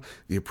now,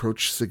 the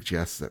approach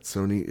suggests that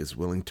Sony is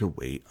willing to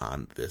wait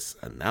on this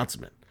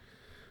announcement.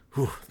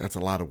 Whew, that's a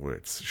lot of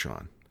words,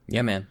 Sean.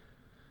 Yeah, man.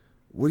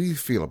 What do you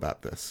feel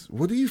about this?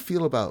 What do you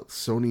feel about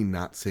Sony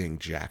not saying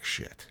jack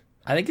shit?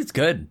 I think it's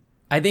good.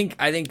 I think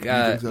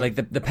so? like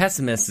the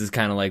pessimist is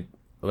kind of like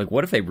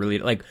what if they really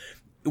like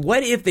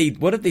what if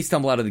they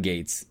stumble out of the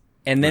gates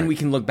and then we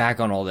can look back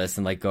on all this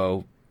and like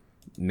go,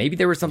 maybe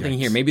there was something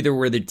here, maybe there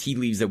were the tea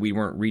leaves that we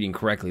weren't reading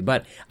correctly.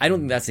 But I don't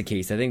think that's the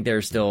case. I think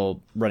they're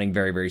still running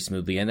very, very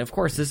smoothly. And of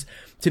course, this,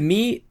 to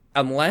me,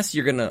 unless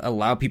you're going to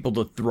allow people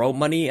to throw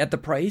money at the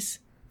price,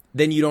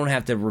 then you don't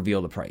have to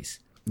reveal the price.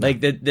 No.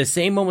 Like the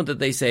same moment that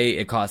they say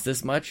it costs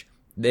this much,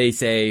 they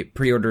say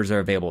pre-orders are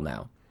available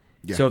now.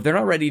 Yeah. So if they're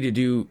not ready to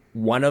do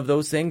one of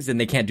those things, then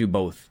they can't do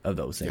both of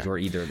those things or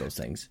either of those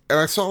things. And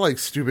I saw like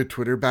stupid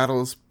Twitter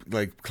battles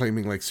like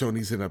claiming like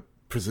Sony's in a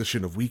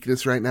position of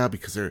weakness right now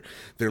because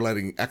they're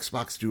letting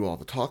Xbox do all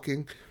the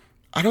talking.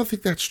 I don't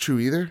think that's true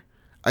either.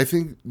 I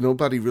think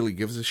nobody really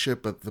gives a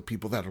shit but the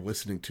people that are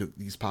listening to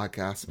these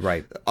podcasts,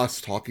 right?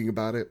 Us talking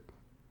about it.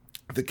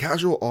 The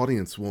casual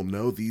audience will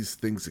know these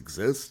things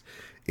exist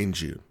in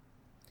June.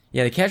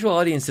 Yeah, the casual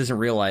audience doesn't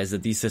realize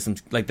that these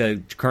systems, like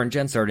the current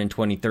gen, started in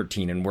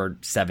 2013, and we're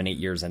 7-8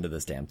 years into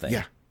this damn thing.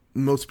 Yeah,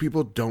 most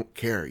people don't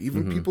care.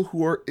 Even people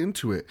who are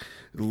into it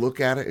look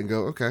at it and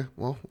go, okay,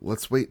 well,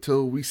 let's wait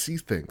till we see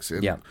things.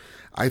 And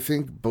I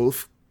think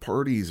both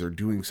parties are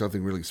doing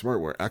something really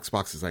smart where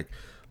Xbox is like,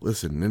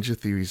 listen, Ninja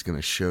Theory is going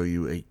to show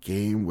you a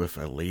game with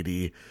a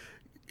lady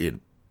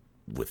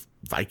with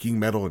Viking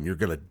metal and you're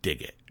going to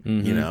dig it.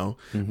 You know,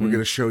 we're going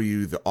to show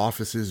you the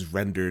offices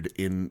rendered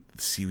in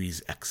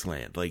Series X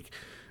land. Like,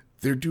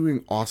 they're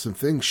doing awesome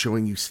things,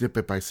 showing you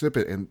snippet by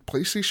snippet. And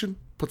PlayStation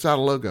puts out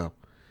a logo,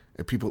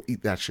 and people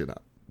eat that shit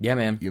up. Yeah,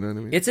 man. You know what I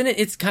mean?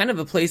 It's kind of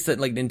a place that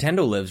like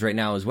Nintendo lives right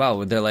now as well,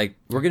 where they're like,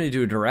 we're going to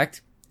do a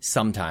direct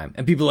sometime,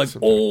 and people are like,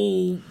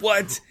 oh,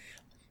 what?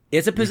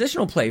 It's a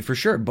positional play for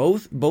sure.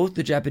 Both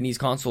the Japanese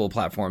console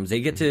platforms, they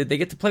get to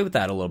play with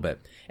that a little bit.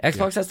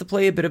 Xbox has to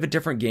play a bit of a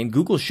different game.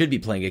 Google should be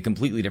playing a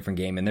completely different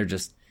game, and they're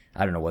just,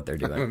 I don't know what they're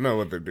doing. I don't know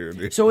what they're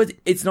doing. So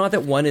it's not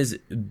that one is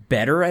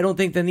better, I don't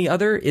think, than the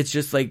other. It's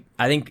just like,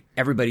 I think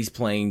everybody's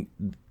playing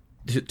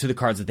to the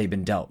cards that they've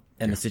been dealt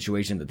and the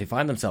situation that they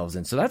find themselves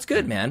in. So that's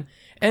good, man.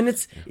 And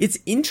it's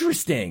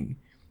interesting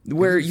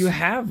where you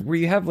have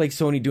like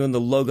Sony doing the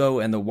logo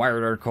and the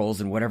Wired articles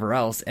and whatever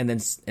else, and then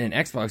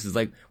Xbox is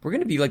like, we're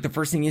going to be like the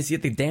first thing you see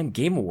at the damn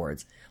Game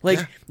Awards.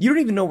 Like, you don't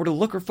even know where to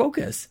look or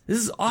focus. This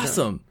is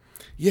awesome.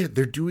 Yeah,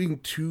 they're doing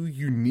two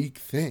unique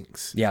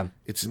things. Yeah.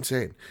 It's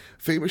insane.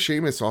 Famous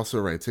Seamus also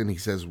writes in, he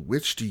says,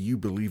 which do you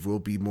believe will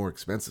be more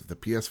expensive, the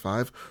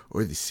PS5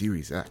 or the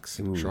Series X?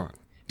 Ooh. Sean.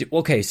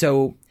 Okay,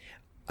 so,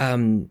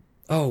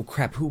 oh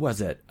crap, who was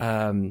it?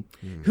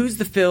 Who's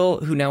the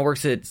Phil who now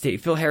works at Stadia?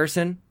 Phil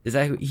Harrison? Is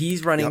that who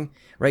he's running?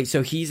 Right,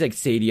 so he's like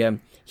Stadia.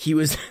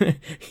 He's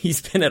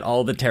been at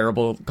all the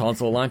terrible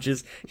console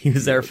launches. He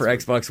was there for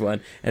Xbox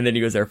One, and then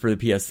he was there for the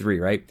PS3,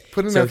 right?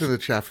 Put it out in the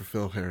chat for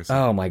Phil Harrison.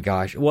 Oh my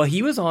gosh. Well,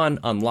 he was on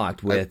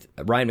Unlocked with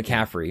Ryan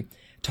McCaffrey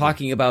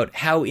talking about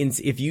how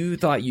if you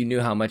thought you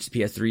knew how much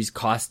PS3s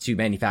cost to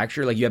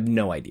manufacture, like you have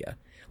no idea.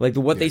 Like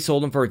what they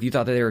sold them for, if you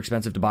thought that they were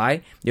expensive to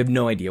buy, you have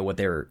no idea what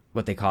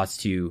they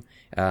cost to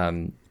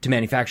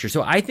manufacture.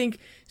 So I think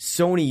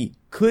Sony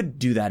could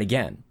do that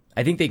again.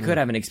 I think they could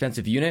have an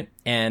expensive unit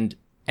and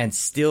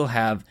still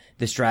have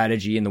the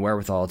strategy and the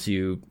wherewithal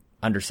to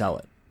undersell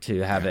it, to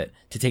have it,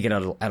 to take it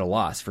at a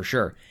loss for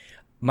sure.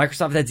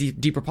 Microsoft has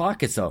deeper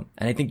pockets though,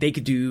 and I think they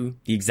could do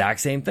the exact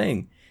same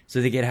thing.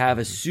 So they could have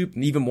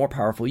even more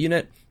powerful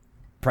unit,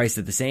 priced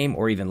at the same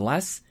or even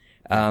less.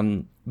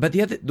 But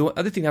the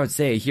other thing I would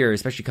say here,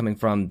 especially coming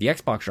from the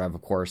Xbox Drive,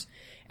 of course,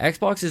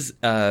 Xbox is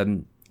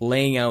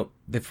laying out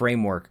the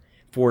framework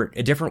for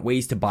different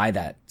ways to buy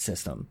that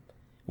system.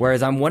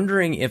 Whereas I'm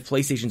wondering if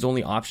PlayStation's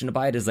only option to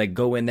buy it is like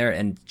go in there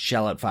and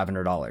shell out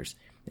 $500.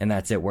 And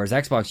that's it. Whereas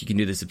Xbox, you can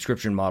do the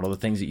subscription model, the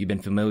things that you've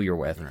been familiar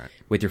with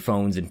your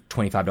phones, and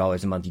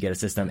 $25 a month you get a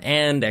system,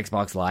 and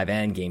Xbox Live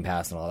and Game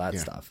Pass and all that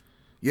stuff.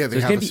 Yeah,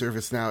 they have a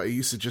service now. It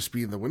used to just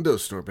be in the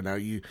Windows Store, but now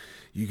you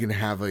can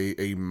have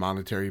a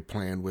monetary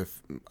plan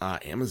with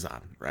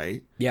Amazon,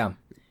 right? Yeah.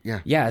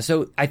 Yeah. Yeah,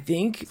 so I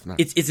think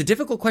it's a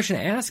difficult question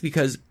to ask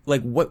because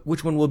like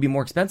which one will be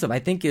more expensive, I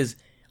think is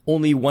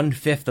only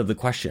 1/5 of the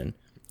question.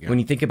 Yeah. When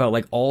you think about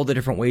like all the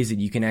different ways that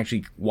you can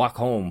actually walk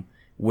home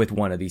with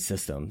one of these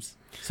systems.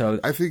 So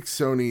I think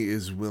Sony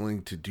is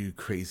willing to do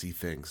crazy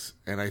things,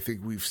 and I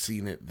think we've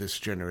seen it this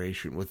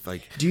generation with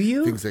like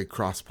things like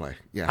crossplay.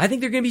 Yeah, I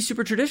think they're going to be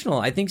super traditional.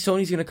 I think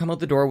Sony's going to come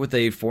out the door with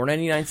a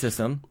 $4.99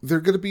 system.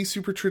 They're going to be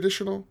super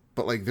traditional,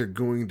 but like they're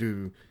going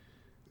to.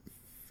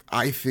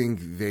 I think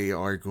they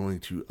are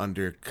going to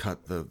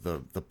undercut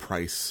the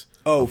price.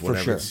 Of whatever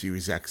for sure. The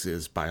Series X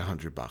is by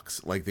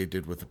 $100, like they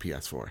did with the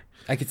PS4.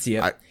 I could see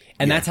it,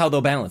 that's how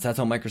they'll balance. That's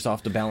how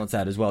Microsoft will balance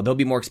that as well. They'll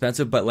be more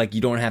expensive, but like you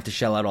don't have to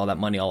shell out all that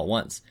money all at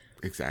once.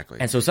 Exactly.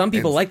 And so some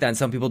people like that, and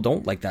some people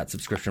don't like that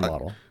subscription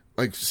model.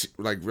 Like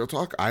real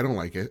talk, I don't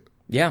like it.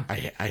 Yeah,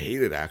 I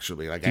hate it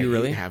actually. Like I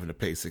hate having to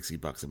pay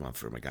 $60 a month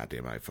for my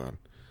goddamn iPhone.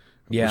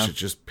 I wish it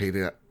just paid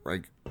it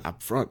like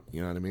up front.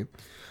 You know what I mean?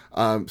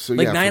 So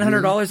like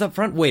 $900 up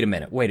front. Wait a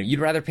minute. You'd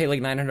rather pay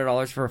like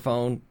 $900 for a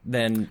phone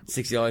than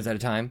 $60 at a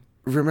time?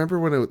 Remember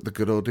when the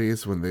good old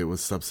days when it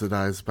was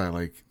subsidized by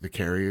like the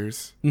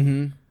carriers?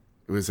 Mm-hmm.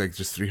 It was like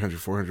just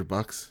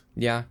 $300-$400.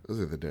 Yeah, those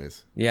are the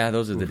days. Yeah,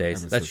 those are the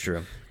days. That's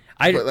true.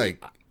 But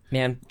like,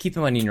 man, keep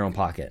the money in your own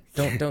pocket.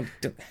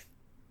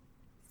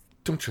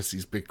 Don't trust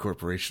these big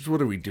corporations.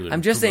 What are we doing?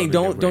 I'm just saying,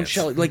 don't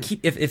shell. Like,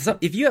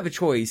 if you have a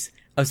choice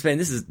of spending,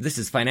 this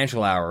is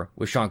Financial Hour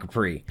with Sean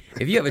Capri.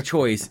 If you have a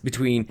choice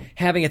between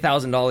having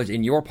 $1,000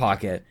 in your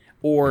pocket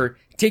or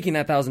taking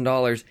that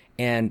 $1,000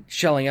 and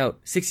shelling out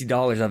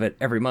 $60 of it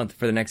every month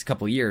for the next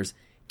couple of years,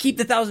 keep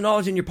the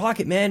 $1,000 in your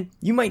pocket, man.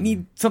 You might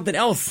need something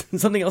else.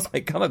 Something else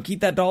might come up. Keep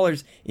that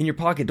dollars in your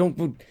pocket.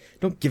 Don't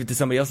give it to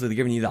somebody else that they're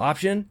giving you the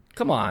option.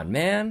 Come on,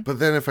 man. But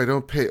then if I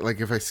don't pay,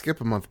 like if I skip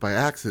a month by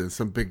accident,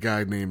 some big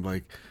guy named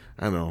like,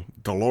 I don't know,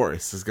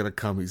 Dolores is gonna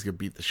come. He's gonna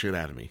beat the shit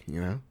out of me.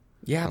 You know?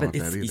 Yeah, but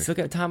you still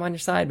got time on your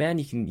side, man.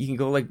 You can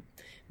go like,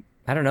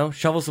 I don't know,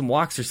 shovel some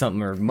walks or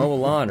something, or mow a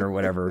lawn or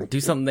whatever. Do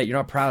something that you're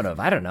not proud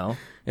of. I don't know.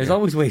 There's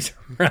always ways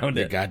around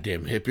it.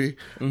 Goddamn hippie.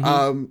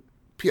 Mm-hmm.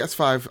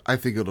 PS5, I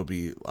think it'll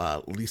be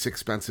least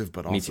expensive,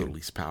 but also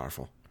least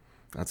powerful.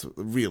 That's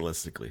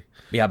realistically.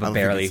 Yeah, but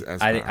barely.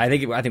 I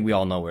think we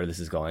all know where this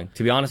is going.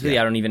 To be honest with you,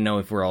 I don't even know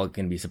if we're all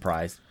going to be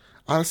surprised.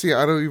 Honestly,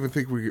 I don't even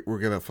think we're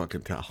going to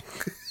fucking tell.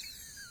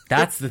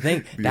 That's the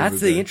thing.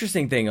 That's the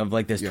interesting thing of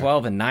like this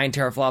 12 and 9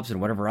 teraflops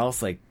and whatever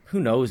else. Like, who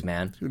knows,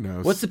 man? Who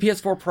knows? What's the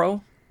PS4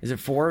 Pro? Is it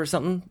 4 or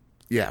something?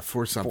 Yeah,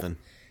 4 something.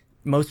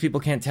 Most people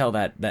can't tell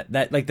that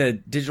like the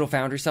Digital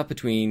Foundry stuff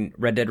between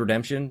Red Dead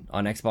Redemption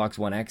on Xbox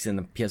One X and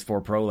the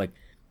PS4 Pro, like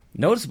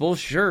noticeable,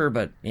 sure,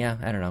 but yeah,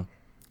 I don't know.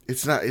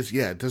 It's not.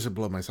 It doesn't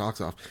blow my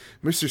socks off.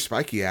 Mr.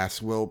 Spiky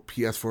asks, "Will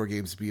PS4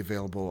 games be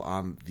available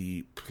on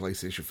the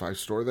PlayStation 5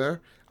 store?" There,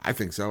 I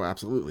think so.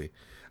 Absolutely.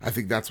 I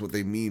think that's what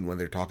they mean when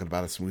they're talking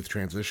about a smooth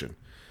transition.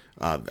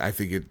 I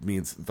think it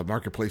means the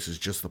marketplace is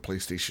just the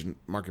PlayStation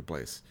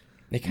marketplace.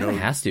 It kind of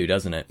has to,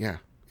 doesn't it? Yeah,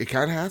 it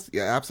kind of has.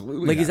 Yeah,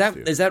 absolutely. Like,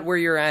 is that where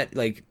you're at?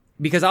 Like,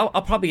 because I'll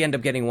probably end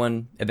up getting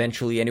one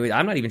eventually. Anyway,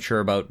 I'm not even sure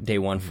about day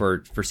one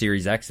for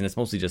Series X, and it's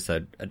mostly just a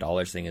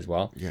dollars thing as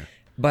well. Yeah,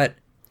 but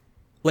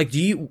like,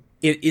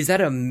 is that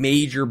a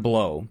major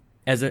blow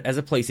as a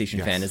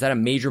PlayStation fan? Is that a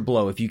major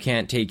blow if you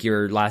can't take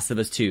your Last of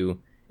Us 2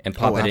 and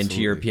pop it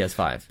into your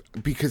PS5?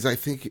 Because I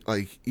think,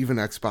 like, even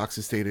Xbox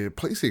has stated it,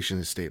 PlayStation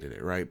has stated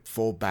it, right?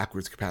 Full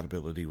backwards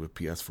compatibility with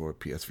PS4,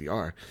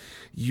 PSVR.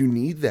 You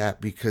need that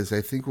because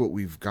I think what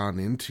we've gone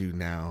into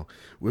now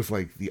with,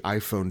 like, the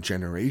iPhone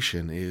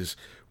generation is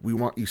we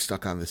want you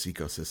stuck on this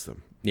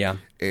ecosystem. Yeah.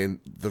 And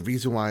the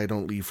reason why I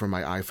don't leave from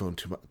my iPhone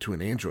to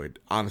an Android,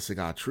 honest to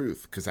God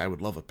truth, because I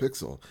would love a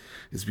Pixel,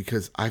 is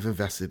because I've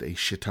invested a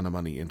shit ton of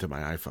money into my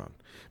iPhone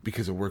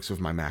because it works with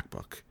my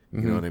MacBook. You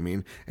know what I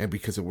mean? And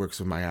because it works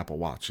with my Apple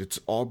Watch. It's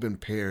all been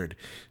paired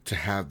to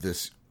have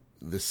this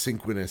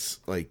synchronous,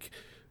 like,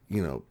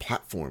 you know,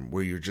 platform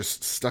where you're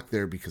just stuck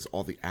there because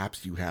all the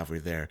apps you have are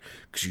there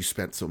because you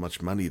spent so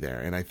much money there.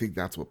 And I think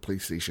that's what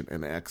PlayStation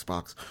and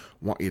Xbox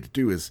want you to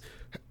do is,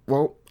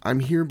 well,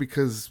 I'm here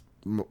because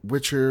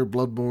Witcher,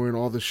 Bloodborne,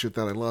 all this shit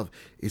that I love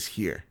is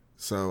here.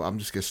 So I'm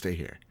just going to stay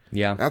here.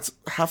 Yeah. That's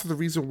half of the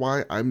reason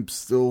why I'm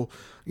still,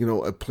 you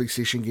know, a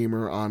PlayStation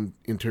gamer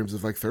in terms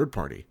of like third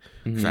party.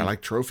 Because I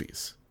like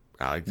trophies.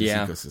 I like this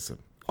ecosystem.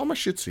 All my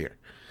shit's here.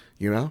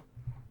 You know?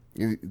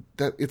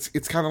 That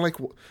it's kind of like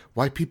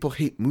why people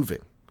hate moving.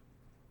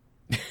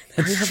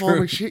 I have all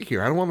my shit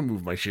here. I don't want to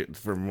move my shit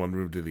from one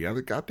room to the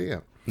other.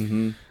 Goddamn.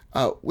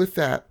 With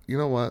that, you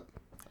know what?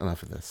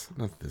 enough of this.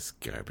 Enough of this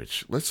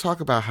garbage. Let's talk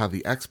about how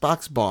the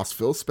Xbox boss,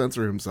 Phil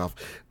Spencer himself,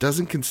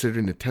 doesn't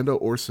consider Nintendo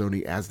or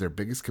Sony as their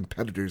biggest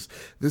competitors.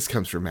 This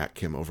comes from Matt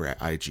Kim over at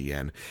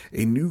IGN.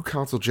 A new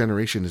console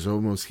generation is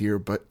almost here,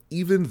 but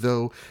even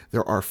though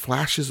there are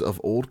flashes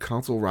of old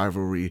console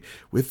rivalry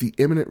with the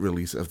imminent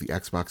release of the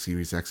Xbox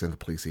Series X and the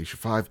PlayStation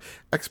 5,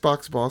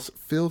 Xbox boss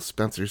Phil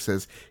Spencer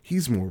says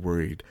he's more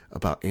worried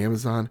about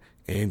Amazon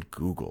and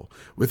Google.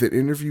 With an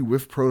interview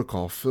with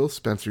Protocol, Phil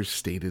Spencer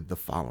stated the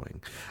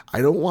following: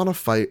 "I don't want to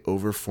fight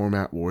over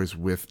format wars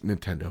with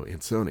Nintendo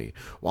and Sony.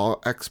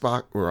 While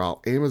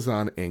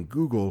Amazon and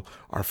Google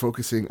are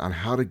focusing on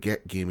how to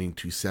get gaming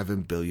to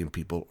 7 billion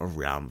people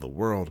around the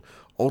world,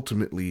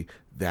 ultimately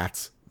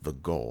that's the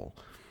goal."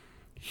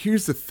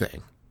 Here's the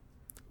thing.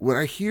 When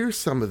I hear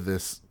some of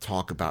this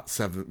talk about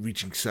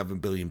reaching 7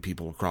 billion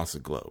people across the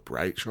globe,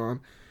 right,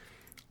 Sean?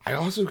 I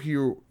also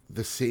hear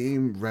the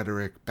same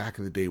rhetoric back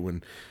in the day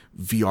when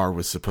VR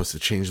was supposed to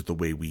change the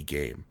way we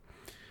game.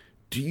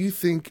 Do you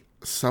think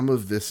some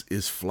of this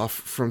is fluff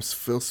from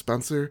Phil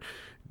Spencer?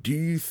 Do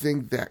you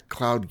think that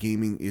cloud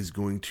gaming is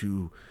going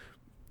to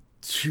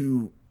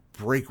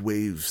break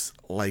waves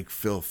like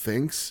Phil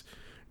thinks?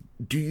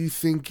 Do you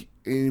think,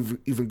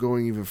 even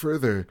going even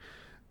further,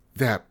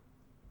 that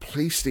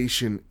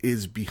PlayStation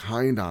is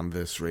behind on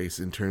this race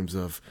in terms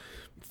of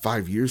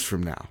 5 years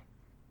from now,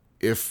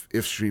 if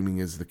streaming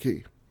is the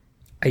key?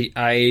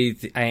 I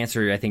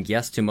answer, I think,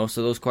 yes to most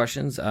of those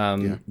questions. I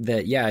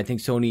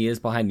think Sony is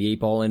behind the 8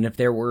 ball. And if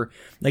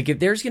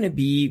there's going to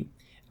be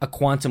a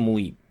quantum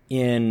leap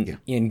in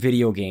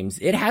video games,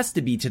 it has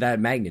to be to that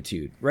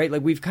magnitude, right?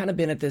 Like, we've kind of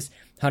been at this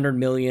 100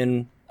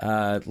 million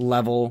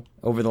level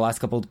over the last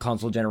couple of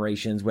console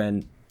generations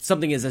when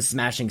something is a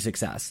smashing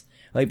success.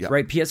 Right?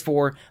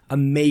 PS4,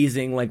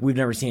 amazing. Like, we've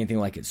never seen anything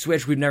like it.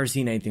 Switch, we've never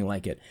seen anything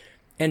like it.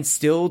 And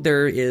still,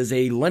 there is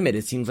a limit.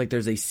 It seems like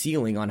there's a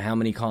ceiling on how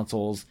many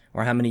consoles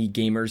or how many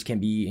gamers can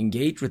be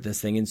engaged with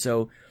this thing. And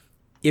so,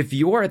 if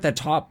you're at the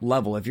top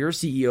level, if you're a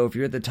CEO, if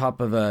you're at the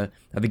top of a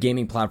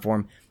gaming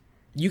platform,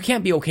 you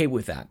can't be okay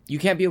with that. You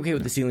can't be okay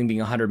with the ceiling being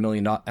 100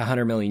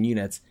 million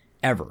units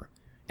ever.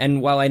 And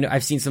while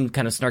I've seen some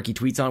kind of snarky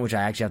tweets on, which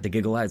I actually have to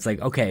giggle at, it's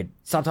like, okay,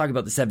 stop talking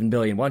about the 7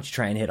 billion. Why don't you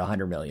try and hit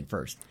 100 million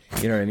first?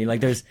 You know what I mean? Like,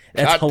 that's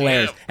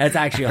hilarious. That's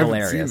actually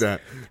hilarious. I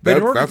haven't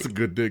seen that. That's a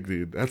good dig,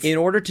 dude. In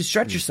order to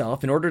stretch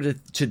yourself, in order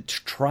to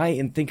try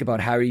and think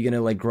about how are you going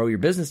to, like, grow your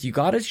business, you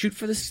got to shoot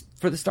for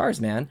the stars,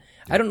 man.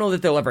 I don't know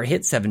that they'll ever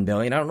hit 7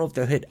 billion. I don't know if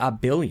they'll hit a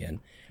billion,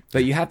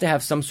 but you have to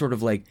have some sort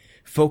of, like,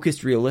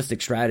 focused,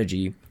 realistic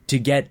strategy to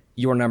get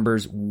your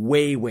numbers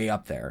way, way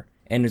up there,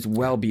 and it's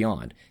well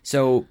beyond.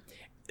 So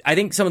I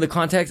think some of the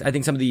context,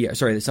 some of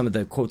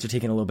the quotes are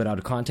taken a little bit out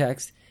of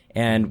context,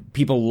 and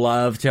people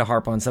love to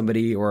harp on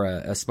somebody or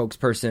a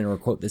spokesperson or a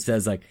quote that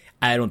says, like,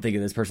 I don't think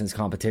of this person's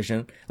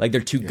competition. Like,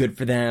 they're too good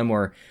for them,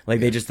 or like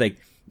they just like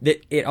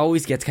that. It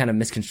always gets kind of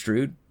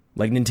misconstrued.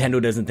 Like,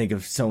 Nintendo doesn't think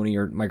of Sony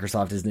or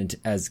Microsoft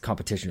as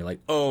competition. You're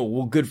like, oh,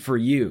 well, good for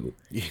you.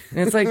 And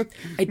it's like,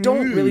 I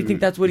don't really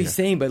think that's what he's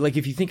saying. But, like,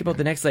 if you think about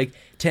the next, like,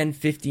 10,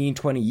 15,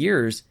 20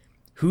 years,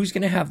 who's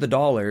going to have the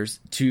dollars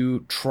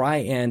to try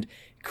and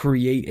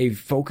create a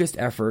focused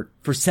effort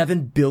for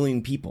 7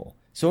 billion people?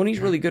 Sony's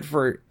really good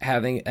for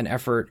having an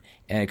effort,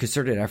 a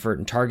concerted effort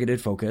and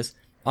targeted focus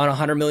on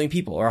 100 million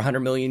people or 100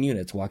 million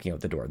units walking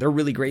out the door. They're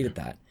really great at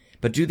that.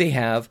 But do they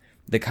have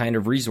the kind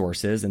of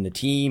resources and the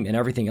team and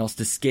everything else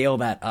to scale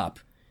that up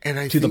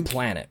the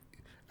planet?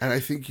 And I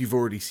think you've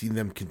already seen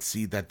them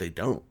concede that they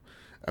don't.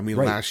 I mean,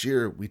 last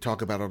year, we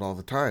talk about it all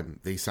the time.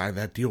 They signed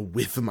that deal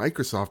with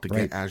Microsoft to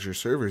get Azure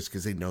servers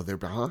because they know they're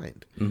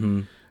behind.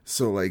 Mm-hmm.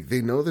 So, like,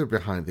 they know they're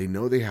behind. They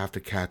know they have to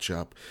catch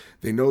up.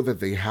 They know that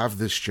they have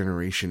this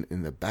generation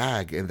in the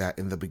bag, and that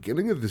in the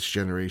beginning of this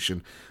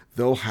generation,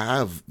 they'll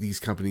have these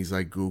companies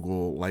like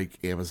Google, like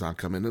Amazon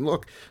come in. And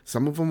look,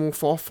 some of them will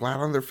fall flat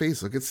on their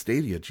face. Look at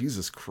Stadia.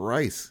 Jesus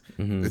Christ.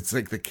 Mm-hmm. It's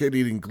like the kid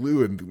eating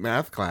glue in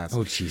math class.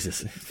 Oh,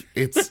 Jesus.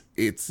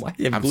 It's Why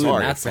do you have glue in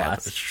math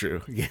class? It's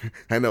true. Yeah,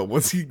 I know.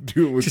 Once you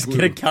do it with just glue.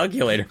 Get a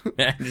calculator,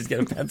 man. Just get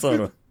a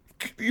pencil.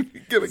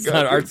 It's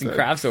not arts and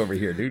crafts over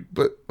here, dude.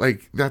 But,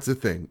 like, that's the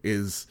thing,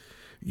 is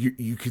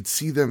you could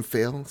see them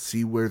fail,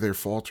 see where they're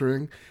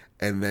faltering,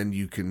 and then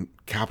you can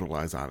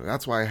capitalize on it.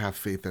 That's why I have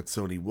faith that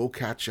Sony will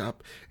catch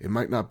up. It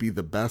might not be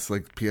the best,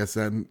 like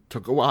PSN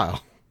took a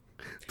while.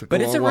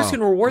 But it's a risk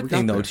and reward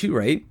thing, though, too,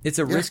 right? It's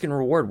a risk and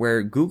reward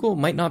where Google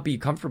might not be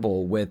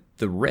comfortable with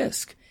the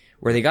risk,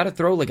 where they got to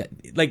throw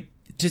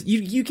just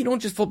you don't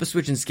just flip a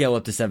switch and scale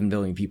up to 7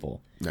 billion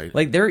people. Right.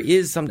 Like, there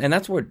is some, and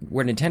that's where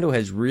Nintendo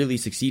has really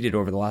succeeded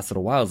over the last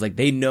little while. Is like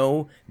they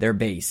know their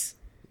base,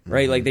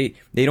 right? Mm-hmm. Like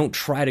they don't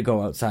try to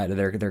go outside of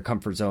their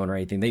comfort zone or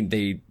anything.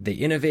 They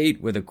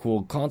innovate with a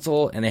cool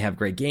console and they have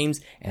great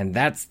games, and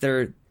that's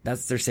their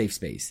safe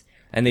space.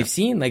 And they've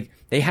seen, like,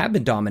 they have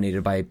been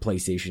dominated by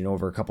PlayStation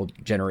over a couple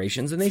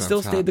generations, and they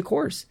still stayed the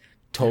course.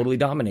 Totally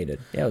dominated.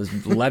 Yeah, it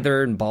was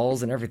leather and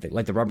balls and everything,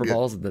 like the rubber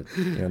balls in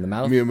the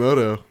mouth.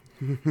 Miyamoto.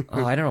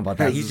 Oh, I don't know about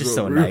that. He's just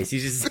so nice.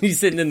 He's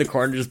sitting in the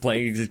corner just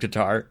playing his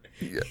guitar.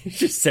 Yeah. He's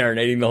just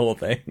serenading the whole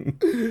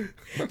thing.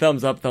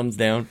 Thumbs up, thumbs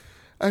down.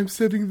 I'm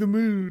setting the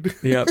mood.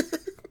 Yep.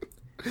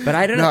 But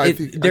I don't know.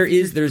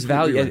 There's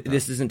value. Like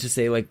this isn't to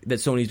say like that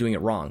Sony's doing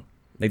it wrong.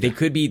 Like they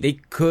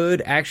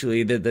could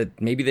actually,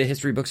 maybe the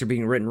history books are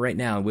being written right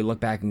now, and we look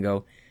back and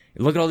go,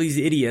 look at all these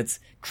idiots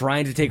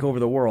trying to take over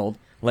the world,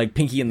 like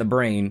Pinky and the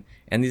Brain,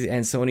 and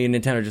Sony and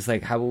Nintendo are just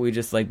like, how about we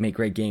just like make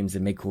great games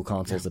and make cool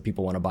consoles that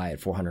people want to buy at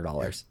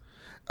 $400?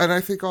 And I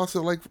think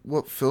also like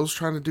what Phil's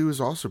trying to do is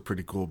also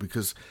pretty cool,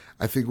 because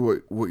I think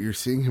what you're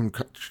seeing him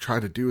try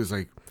to do is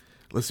like,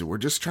 listen, we're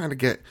just trying to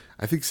get,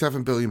 I think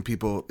 7 billion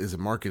people is a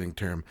marketing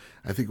term.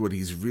 I think what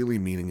he's really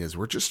meaning is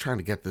we're just trying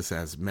to get this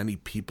as many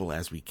people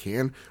as we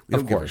can.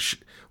 Of course.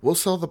 We'll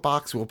sell the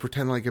box, we'll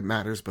pretend like it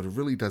matters, but it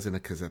really doesn't,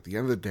 because at the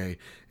end of the day,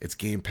 it's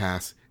Game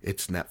Pass,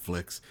 it's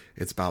Netflix,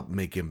 it's about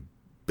making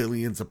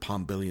billions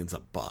upon billions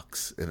of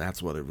bucks, and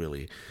that's what it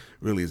really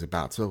is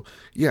about. So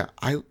yeah,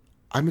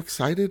 I'm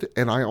excited,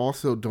 and I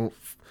also don't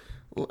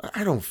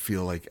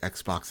feel like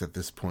Xbox at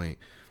this point,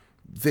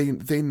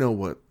 they know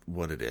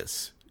what it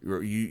is.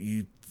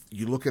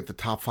 You look at the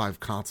top 5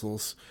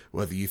 consoles,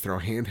 whether you throw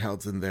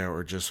handhelds in there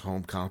or just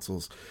home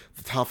consoles,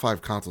 the top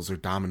 5 consoles are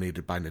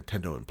dominated by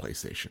Nintendo and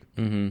PlayStation.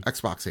 Mm-hmm.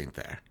 Xbox ain't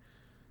there,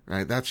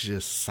 right? That's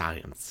just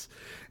science.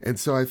 And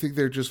so I think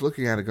they're just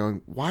looking at it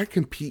going, why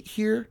compete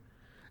here?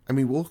 I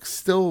mean, we'll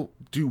still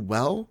do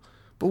well,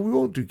 but we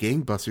won't do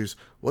gangbusters.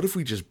 What if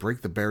we just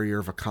break the barrier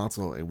of a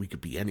console and we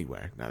could be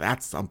anywhere? Now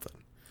that's something.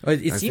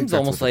 It seems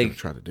almost like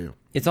try to do.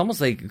 It's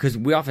almost like, because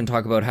we often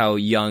talk about how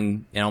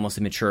young and almost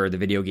immature the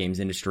video games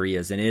industry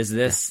is, and is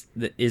this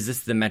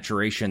the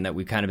maturation that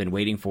we've kind of been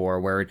waiting for,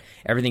 where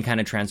everything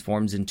kind of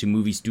transforms into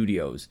movie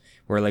studios,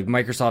 where like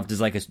Microsoft is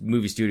like a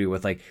movie studio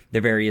with like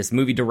the various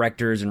movie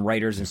directors and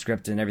writers and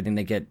scripts and everything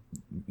that get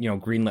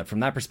greenlit from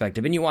that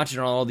perspective, and you watch it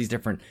on all these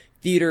different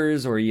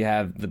theaters, or you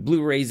have the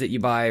Blu-rays that you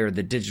buy, or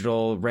the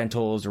digital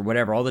rentals, or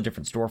whatever, all the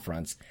different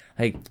storefronts.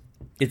 Like,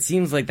 it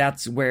seems like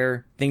that's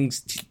where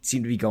things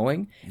seem to be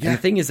going. Yeah. And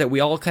the thing is that we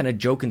all kind of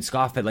joke and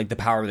scoff at like the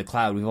power of the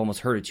cloud. We've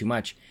almost heard it too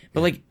much.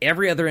 But like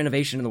every other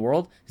innovation in the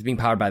world is being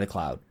powered by the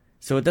cloud.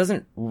 So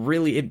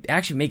it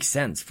actually makes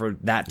sense for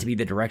that to be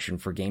the direction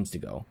for games to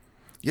go.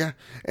 Yeah.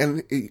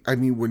 And I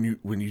mean,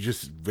 when you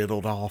just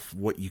riddled off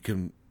what you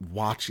can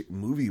watch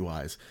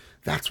movie-wise,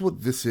 that's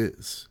what this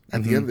is.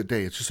 At the end of the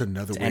day, it's just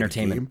another way to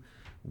game.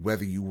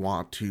 Whether you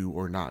want to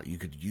or not, you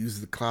could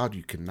use the cloud,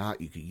 you cannot,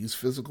 you could use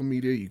physical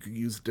media, you could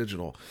use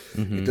digital.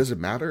 Mm-hmm. It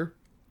doesn't matter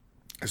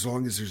as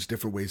long as there's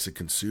different ways to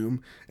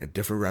consume and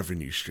different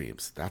revenue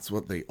streams. That's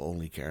what they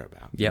only care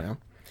about. Yeah. You know?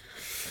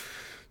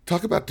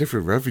 Talk about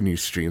different revenue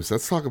streams.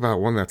 Let's talk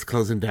about one that's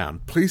closing down.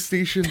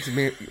 PlayStation's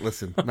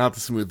listen, not the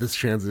smoothest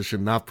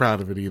transition, not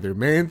proud of it either.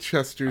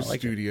 Manchester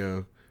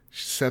studio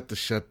set to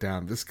shut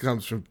down. This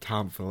comes from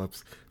Tom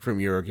Phillips from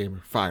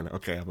Eurogamer. Fine,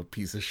 okay, I'm a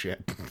piece of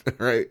shit.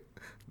 Right?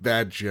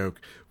 Bad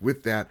joke.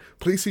 With that,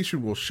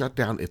 PlayStation will shut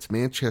down its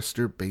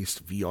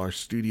Manchester-based VR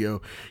studio.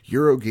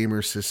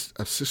 Eurogamer's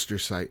a sister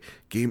site,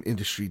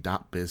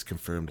 GameIndustry.biz,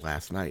 confirmed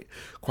last night.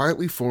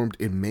 Quietly formed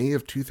in May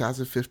of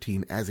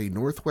 2015 as a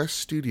Northwest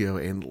studio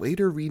and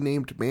later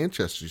renamed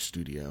Manchester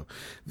Studio,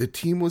 the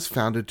team was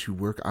founded to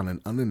work on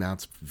an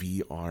unannounced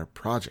VR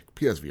project,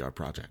 PSVR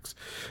projects.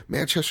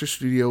 Manchester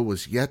Studio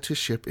was yet to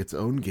ship its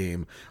own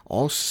game.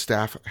 All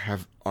staff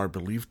are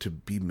believed to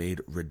be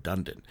made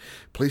redundant.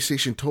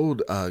 PlayStation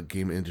told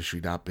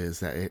GameIndustry.biz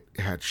that it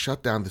had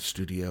shut down the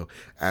studio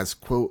as,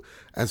 quote,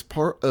 as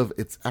part of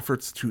its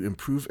efforts to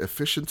improve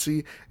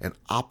efficiency and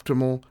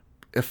optimal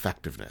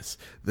effectiveness.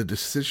 The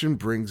decision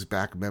brings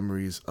back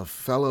memories of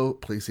fellow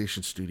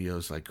PlayStation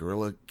studios like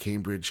Guerrilla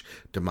Cambridge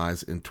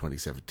demise in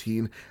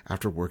 2017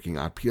 after working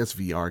on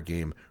PSVR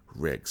game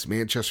Rigs.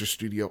 Manchester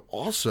Studio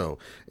also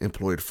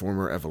employed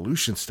former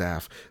Evolution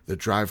staff. The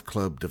Drive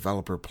Club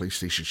developer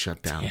PlayStation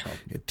shut down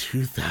in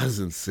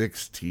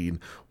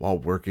 2016 while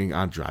working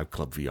on Drive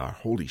Club VR.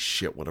 Holy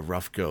shit, what a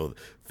rough go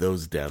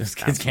those devs. Those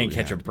kids can't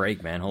catch a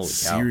break, man. Holy cow.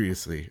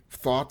 Seriously.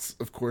 Thoughts,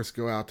 of course,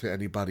 go out to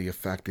anybody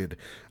affected.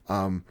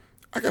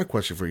 I got a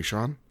question for you,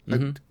 Sean.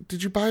 Mm-hmm.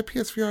 Did you buy a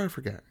PSVR? I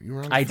forget. You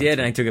were on I did,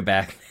 and I took it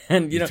back.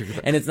 And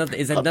and it's not.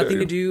 It's nothing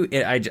to do.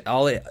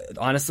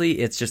 Honestly,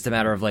 it's just a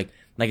matter of like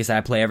I said,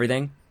 I play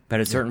everything, but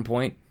at a certain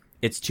point,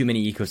 it's too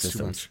many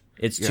ecosystems.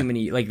 It's too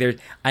many. Like there's,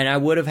 and I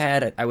would have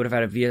had a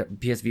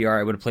PSVR.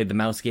 I would have played the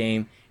mouse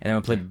game, and I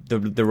would play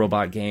the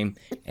robot game,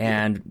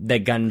 and the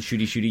gun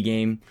shooty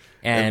game,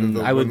 and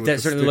I would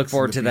certainly look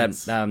forward to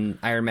that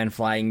Iron Man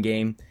flying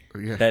game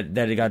that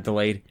it got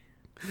delayed.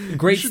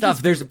 Great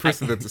stuff. There's a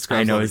person that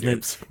describes. I know,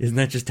 isn't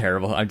that just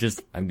terrible?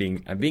 I'm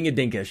being a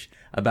dinkish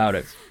about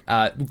it.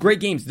 Great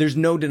games. There's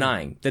no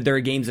denying that there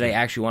are games that I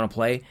actually want to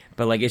play,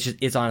 but like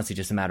it's honestly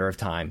just a matter of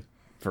time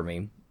for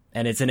me.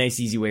 And it's a nice,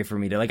 easy way for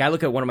me to, like, I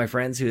look at one of my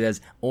friends who has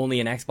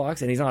only an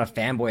Xbox, and he's not a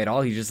fanboy at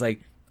all. He's just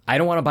like, I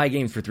don't want to buy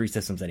games for 3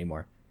 systems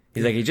anymore.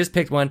 He's like, he just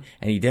picked one,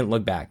 and he didn't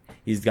look back.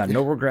 He's got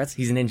no regrets.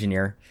 He's an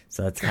engineer,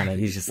 so that's kind of,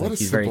 he's just like,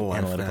 he's very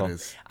analytical.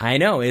 I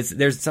know,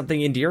 there's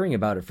something endearing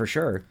about it for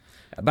sure.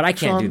 But I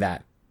can't Sean, do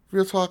that.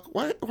 Real talk.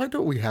 Why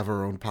don't we have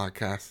our own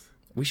podcast?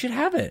 We should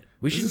have it.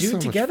 We should is do so it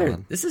much together.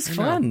 fun. This is I know.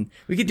 fun.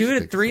 We could do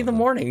it at 3 in the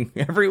morning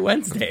every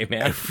Wednesday,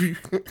 man.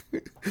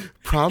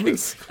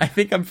 Promise. I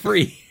think I'm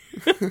free.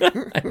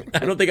 I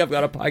don't think I've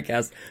got a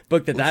podcast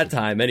booked at that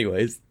time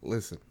anyways.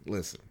 Listen.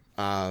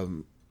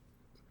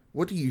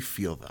 What do you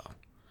feel, though?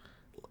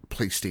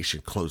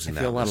 PlayStation closing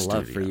I feel a lot of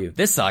love for you.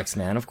 This sucks,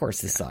 man. Of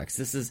course this sucks.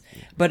 This is,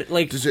 but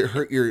like, Does it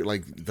hurt your,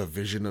 like, the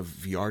vision of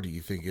VR? Do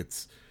you think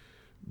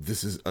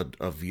this is a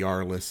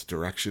VR-less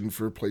direction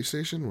for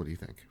PlayStation? What do you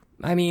think?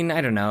 I mean,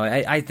 I don't know.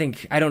 I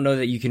think, I don't know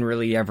that you can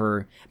really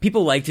ever,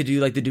 people like to do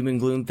like the doom and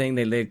gloom thing.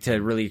 They like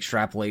to really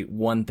extrapolate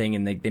one thing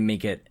and they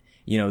make it,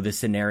 you know, the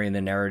scenario and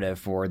the narrative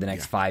for the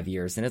next 5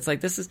 years. And it's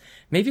like,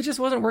 maybe it just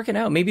wasn't working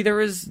out. Maybe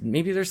there's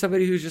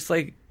somebody who's just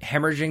like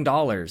hemorrhaging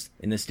dollars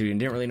in the studio and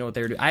didn't really know what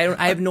they were doing.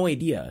 I have no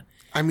idea.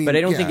 I mean, but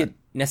I don't think it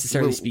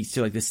necessarily speaks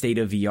to like the state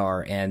of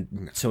VR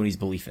and Sony's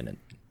belief in it.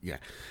 Yeah.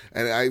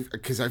 And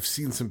because I've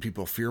seen some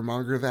people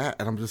fearmonger that,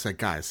 and I'm just like,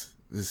 guys,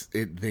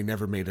 they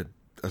never made a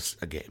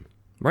game.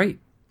 Right.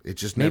 It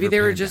just maybe never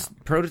they were panned just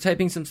out.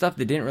 prototyping some stuff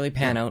that didn't really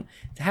pan out.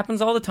 It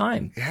happens all the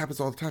time. It happens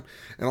all the time.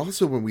 And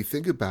also, when we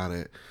think about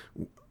it,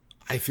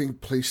 I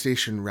think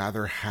PlayStation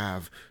rather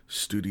have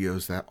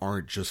studios that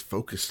aren't just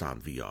focused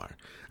on VR.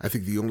 I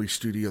think the only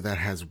studio that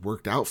has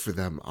worked out for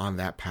them on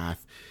that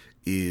path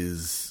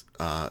is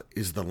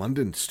the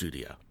London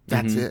studio.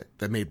 That's it.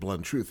 That made Blood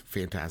and Truth.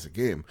 Fantastic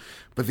game.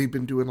 But they've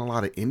been doing a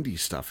lot of indie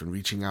stuff and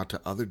reaching out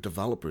to other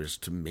developers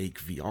to make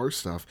VR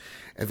stuff.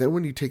 And then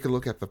when you take a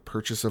look at the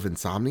purchase of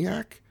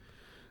Insomniac,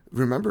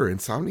 remember,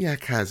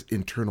 Insomniac has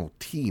internal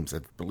teams, I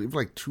believe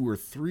like 2 or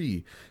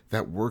 3,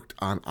 that worked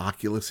on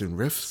Oculus and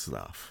Rift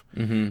stuff.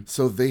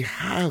 So they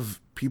have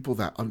people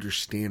that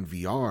understand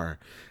VR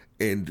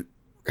and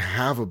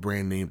have a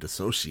brand name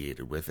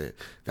associated with it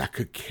that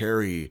could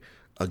carry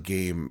a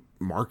game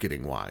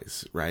marketing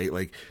wise, right?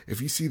 Like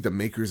if you see the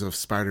makers of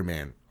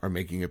Spider-Man are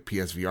making a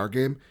PSVR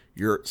game,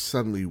 you're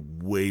suddenly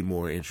way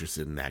more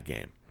interested in that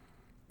game.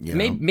 You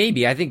know?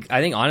 Maybe. I think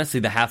honestly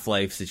the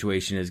Half-Life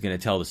situation is going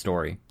to tell the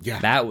story. Yeah.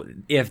 That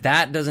if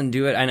that doesn't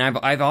do it, and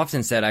I've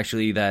often said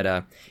actually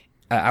that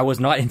I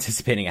was not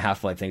anticipating a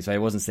Half-Life thing, so I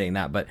wasn't saying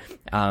that. But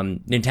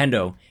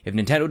Nintendo, if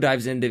Nintendo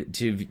dives into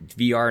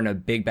VR in a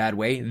big bad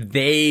way,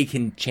 they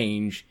can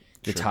change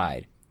the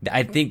tide.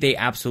 I think they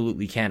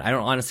absolutely can. I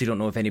honestly don't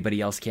know if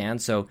anybody else can.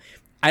 So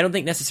I don't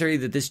think necessarily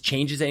that this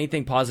changes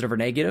anything positive or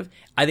negative.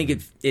 I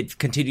think it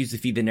continues to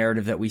feed the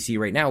narrative that we see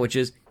right now, which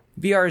is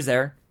VR is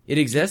there. It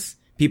exists.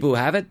 People who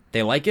have it,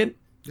 they like it.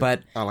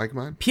 But I like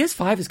mine.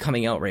 PS5 is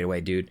coming out right away,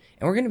 dude.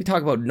 And we're going to be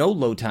talking about no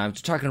load times.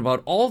 We're talking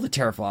about all the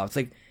teraflops.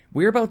 Like,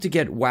 we're about to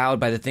get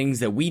wowed by the things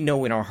that we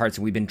know in our hearts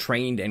and we've been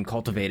trained and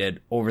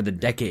cultivated over the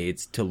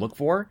decades to look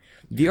for.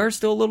 VR is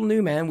still a little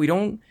new, man.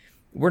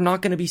 We're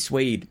not going to be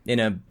swayed in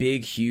a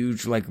big,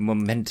 huge, like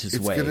momentous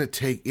way.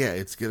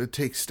 It's going to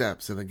take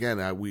steps. And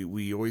again,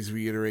 we always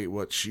reiterate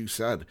what Shu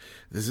said.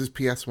 This is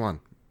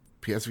PS1.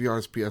 PSVR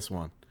is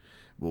PS1.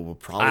 We'll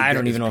probably. I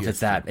don't even know if it's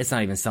that. It's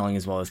not even selling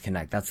as well as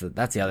Kinect.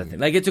 That's the other thing.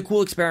 Like, it's a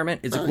cool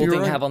experiment. It's a cool thing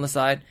to have on the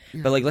side.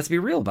 Yeah. But like, let's be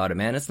real about it,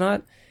 man. It's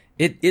not.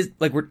 It is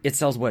like it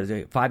sells what is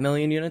it? 5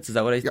 million units? Is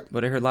that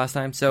what I heard last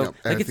time? So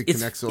like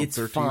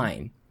it's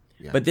fine.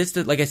 Yeah. But this,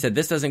 like I said,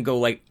 this doesn't go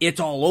like, it's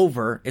all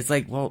over. It's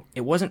like, well,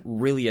 it wasn't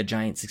really a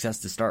giant success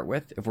to start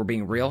with, if we're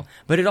being real.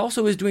 But it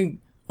also is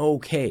doing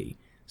okay.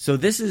 So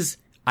this is,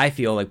 I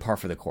feel, like par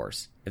for the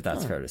course, if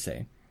that's fair to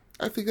say.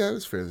 I think that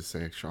is fair to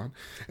say, Sean.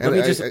 And let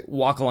me just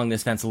walk along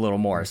this fence a little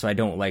more so I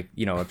don't, like,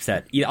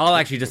 upset. I'll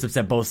actually just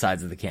upset both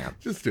sides of the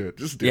camp. Just do it.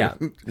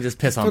 Just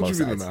piss on both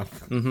sides.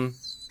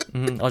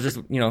 Mm-hmm. I'll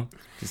just,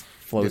 just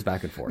flows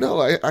back and forth.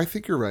 No, I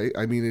think you're right.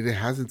 I mean, it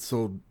hasn't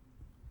sold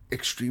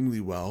extremely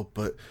well,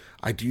 but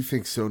I do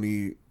think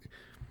Sony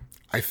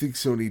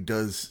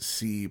does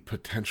see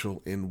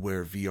potential in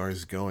where VR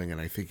is going,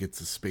 and I think it's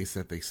a space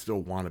that they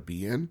still want to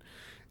be in.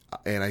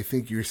 And I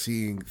think you're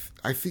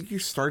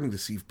starting to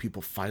see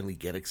people finally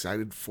get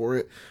excited for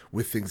it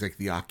with things like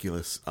the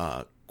Oculus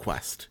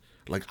Quest.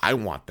 Like, I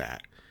want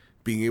that.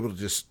 Being able to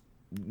just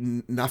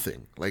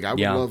nothing. Like, I would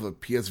love a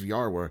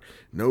PSVR where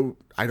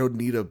I don't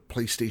need a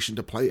PlayStation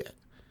to play it.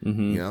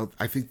 Mm-hmm.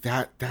 I think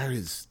that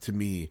is, to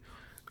me,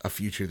 a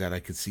future that I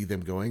could see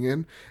them going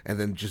in, and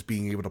then just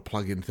being able to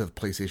plug into the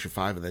PlayStation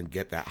 5 and then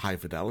get that high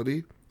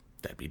fidelity.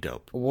 That'd be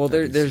dope. Well,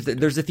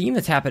 there's a theme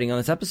that's happening on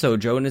this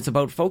episode, Joe, and it's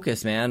about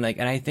focus, man. Like,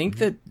 and I think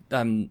that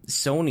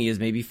Sony is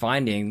maybe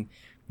finding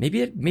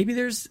maybe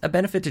there's a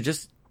benefit to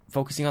just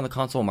focusing on the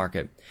console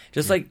market,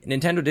 just like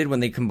Nintendo did when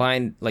they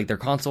combined like their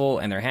console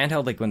and their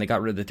handheld, like when they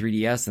got rid of the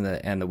 3DS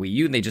and the Wii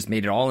U, and they just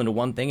made it all into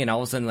one thing, and all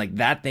of a sudden, like,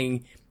 that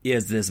thing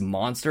is this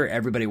monster.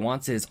 Everybody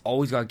wants it. It's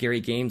always got Gary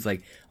games,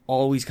 like,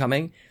 always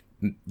coming.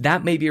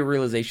 That may be a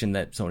realization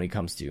that Sony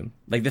comes to.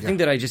 Like, the thing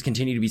that I just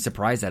continue to be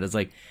surprised at is,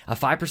 like, a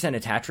 5%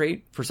 attach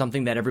rate for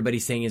something that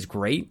everybody's saying is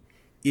great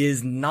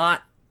is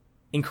not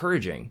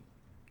encouraging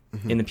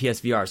in the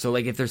PSVR. So,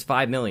 like, if there's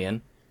 5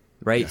 million,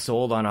 right,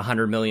 sold on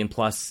 100 million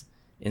plus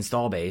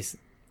install base,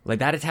 like,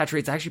 that attach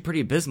rate's actually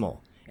pretty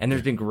abysmal. And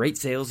there's been great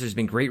sales. There's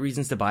been great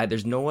reasons to buy it.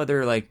 There's no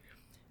other, like,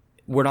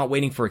 we're not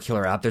waiting for a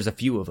killer app. There's a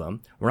few of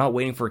them. We're not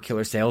waiting for a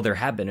killer sale. There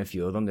have been a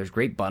few of them. There's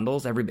great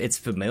bundles. It's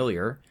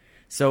familiar.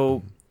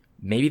 So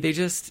maybe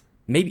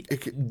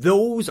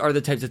those are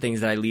the types of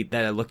things that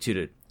I look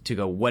to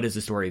go, what is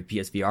the story of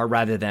PSVR,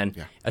 rather than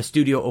a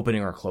studio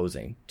opening or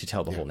closing to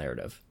tell the whole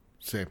narrative.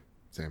 Same.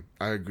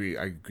 I agree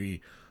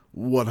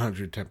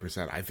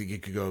 110%. I think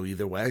it could go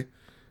either way,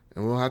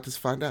 and we'll have to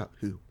find out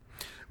who.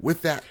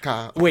 With that,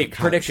 Kyle. Wait,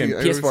 prediction.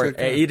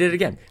 PS4. You did it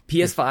again.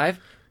 PS5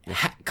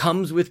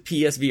 comes with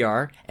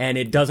PSVR, and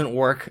it doesn't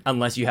work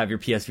unless you have your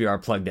PSVR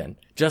plugged in.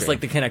 Just like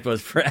the Kinect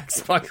was for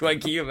Xbox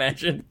One. Can you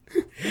imagine?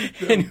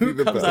 And who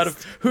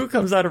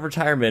comes out of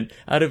retirement,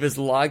 out of his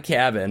log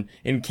cabin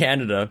in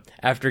Canada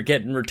after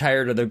getting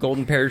retired of the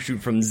golden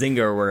parachute from Zynga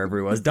or wherever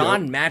he was?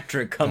 Don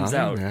Matrick comes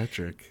out,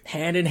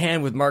 hand in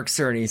hand with Mark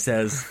Cerny,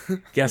 says,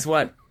 "Guess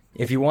what?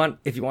 If you want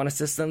a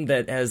system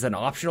that has an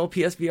optional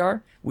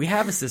PSVR, we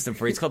have a system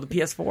for you. It's called the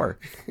PS4.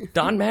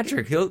 Don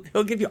Matrick, he'll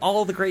give you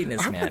all the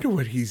greatness, man. I wonder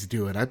what he's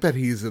doing. I bet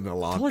he's in a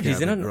log cabin. He's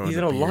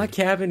in a log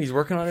cabin. He's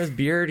working on his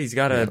beard. He's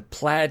got a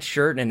plaid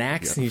shirt and an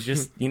axe, and he's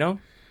just,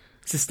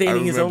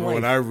 sustaining his own life.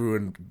 When I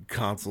ruined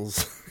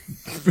consoles.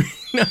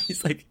 No,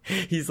 he's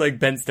like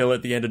Ben Stiller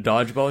at the end of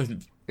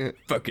Dodgeball. He's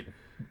fucking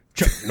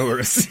Chuck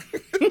Norris.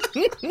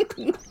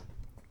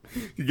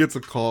 He gets a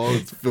call.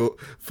 It's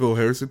Phil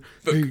Harrison.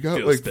 Hey, you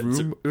got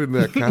room in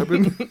that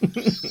cabin?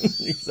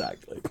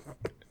 Exactly.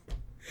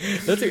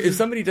 If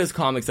somebody does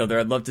comics out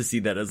there, I'd love to see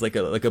that as like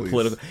a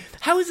political.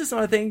 How is this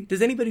not a thing?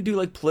 Does anybody do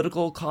like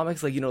political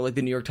comics, like like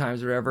the New York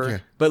Times or whatever? Yeah.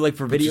 But like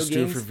for video games,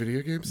 do it for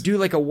video games. Do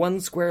like a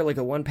one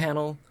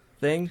panel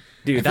thing,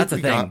 dude. That's a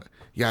thing.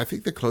 I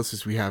think the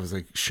closest we have is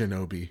like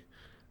Shinobi,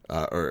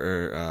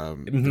 or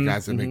the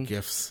guys that make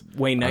GIFs.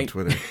 Wayne Knight on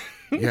Twitter.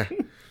 Yeah.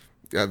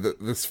 Yeah,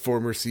 this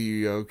former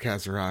CEO,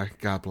 Kazurai,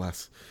 God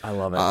bless. I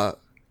love it.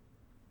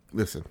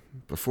 Listen,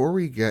 before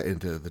we get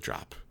into the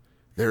drop,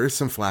 there is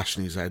some flash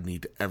news I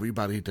need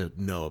everybody to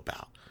know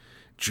about.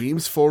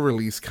 Dream's full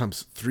release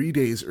comes 3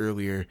 days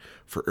earlier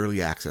for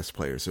early access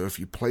players. So if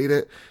you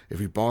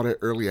bought it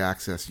early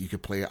access, you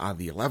could play it on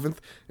the 11th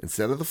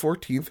instead of the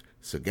 14th.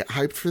 So get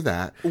hyped for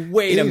that.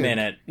 Wait a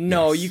minute.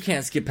 No, you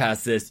can't skip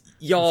past this.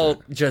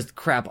 Y'all just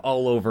crap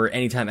all over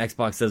anytime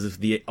Xbox does this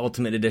with the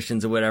Ultimate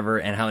Editions or whatever,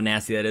 and how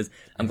nasty that is.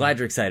 I'm glad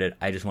you're excited.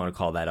 I just want to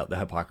call that out, the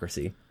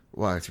hypocrisy.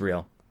 Why? It's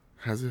real.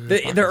 How's it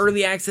the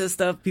early access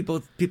stuff,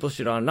 people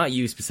shit on. Not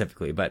you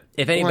specifically, but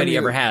if anybody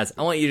ever has,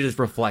 I want you to just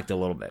reflect a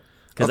little bit.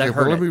 Because I've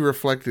heard let me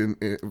reflect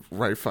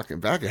right fucking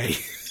back at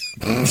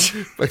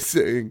you by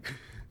saying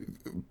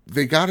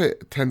they got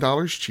it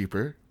 $10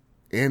 cheaper,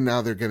 and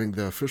now they're getting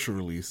the official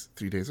release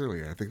 3 days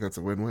earlier. I think that's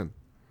a win-win.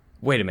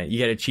 Wait a minute, you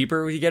get it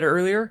cheaper when you get it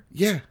earlier?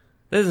 Yeah,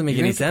 that doesn't make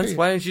any sense.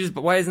 Why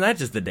isn't that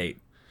just the date?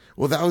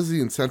 Well, that was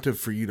the incentive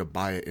for you to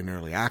buy it in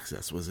early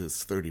access. Was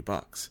it's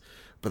 $30,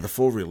 but the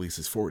full release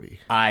is $40.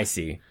 I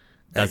see.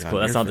 That's cool.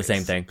 That's not the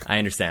same thing. I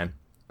understand.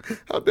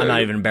 I'm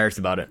not even embarrassed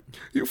about it.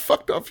 You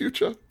fucked up,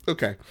 Future.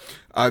 Okay.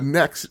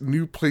 Next,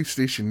 new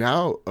PlayStation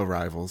Now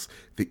arrivals: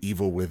 The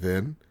Evil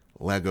Within,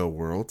 Lego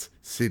Worlds,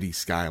 City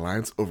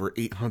Skylines, over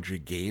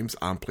 800 games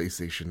on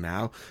PlayStation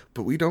Now,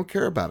 but we don't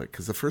care about it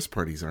because the first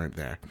parties aren't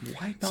there.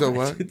 Why not? So,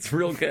 it's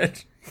real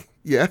good.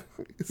 Yeah.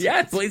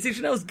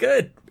 PlayStation Now is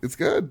good. It's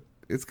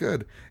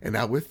good. And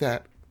now with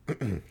that,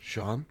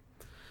 Sean,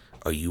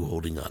 are you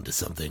holding on to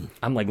something?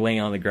 I'm like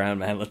laying on the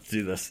ground, man. Let's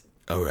do this.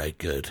 All right,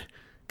 good.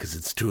 Because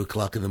it's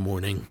 2:00 in the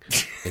morning,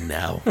 and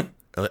now,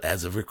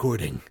 as of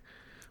recording,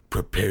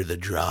 prepare the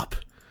drop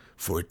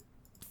for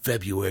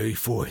February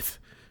 4th,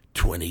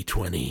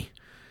 2020.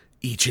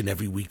 Each and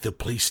every week, the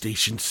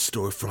PlayStation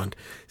storefront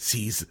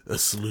sees a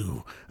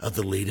slew of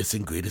the latest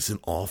and greatest in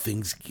all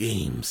things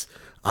games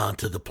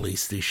onto the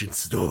PlayStation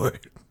Store.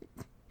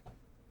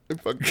 I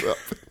fucked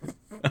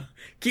up.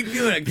 Keep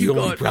doing it. The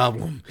only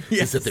problem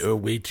is that there are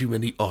way too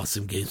many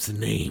awesome games to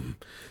name.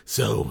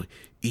 So,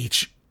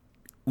 each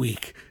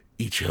week,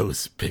 each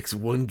host picks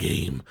one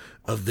game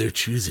of their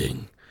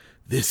choosing.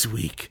 This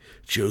week,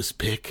 Joe's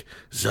pick,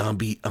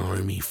 Zombie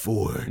Army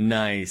 4.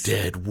 Nice.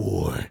 Dead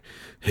War.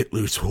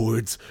 Hitler's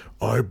hordes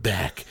are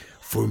back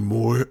for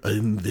more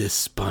in this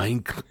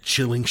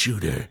spine-chilling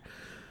shooter.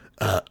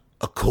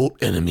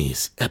 Occult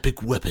enemies,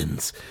 epic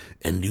weapons,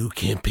 and new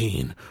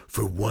campaign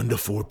for 1 to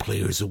 4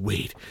 players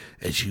await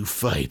as you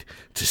fight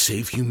to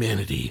save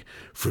humanity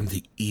from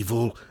the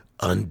evil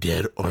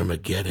undead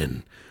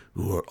Armageddon,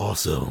 who are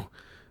also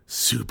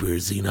super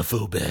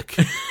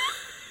xenophobic.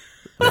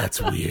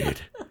 That's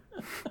weird.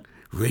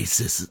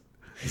 Racist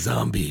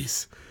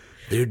zombies.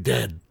 They're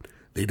dead.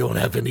 They don't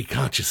have any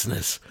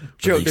consciousness.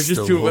 Joe, they're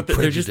just doing what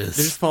they're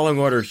just following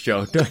orders,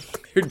 Joe.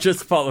 They're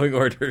just following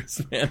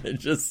orders, man. They're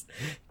just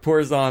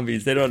poor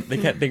zombies. They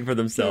can't think for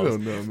themselves. I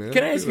don't know, man.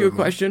 Can I ask you a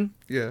question?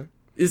 Yeah.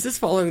 Is this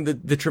following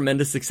the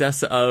tremendous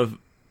success of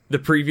the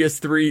previous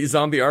 3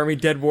 Zombie Army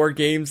Dead War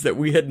games that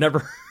we had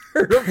never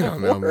heard of? I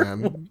don't know,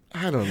 man.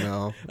 I don't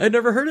know. I'd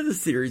never heard of this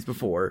series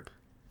before.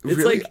 It's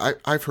really? Like,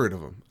 I've heard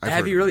of them.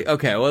 Have you really?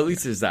 Okay, well, at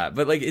least there's that.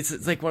 But like,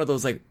 it's like one of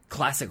those like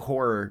classic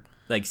horror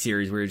like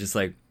series where you're just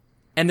like,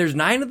 and there's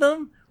 9 of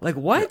them. Like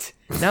what?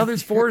 Now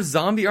there's 4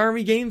 zombie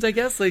army games. I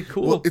guess like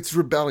cool. Well, it's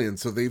Rebellion,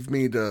 so they've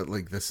made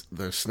like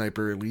the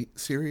Sniper Elite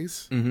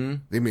series. Mm-hmm.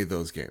 They made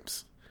those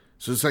games,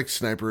 so it's like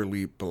Sniper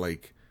Elite, but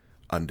like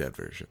undead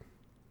version.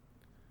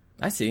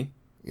 I see.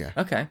 Yeah.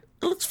 Okay.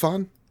 It looks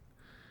fun.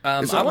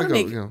 I want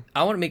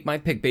to make my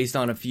pick based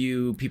on a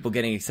few people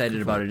getting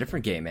excited about a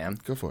different game, man.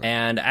 Go for it.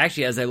 And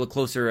actually, as I look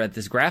closer at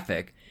this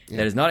graphic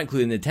that is not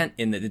included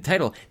in the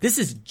title, this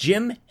is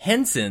Jim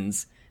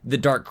Henson's The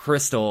Dark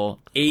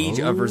Crystal: Age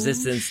of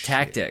Resistance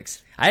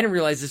Tactics. I didn't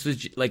realize this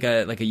was like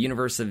a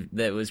universe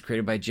that was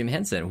created by Jim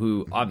Henson,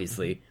 who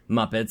obviously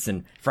Muppets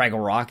and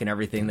Fraggle Rock and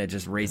everything that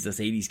just raised us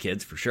 80s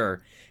kids for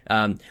sure.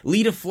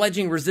 Lead a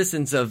fledgling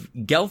resistance of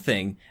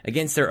Gelfing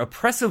against their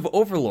oppressive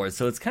overlords.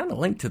 So it's kind of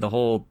linked to the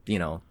whole,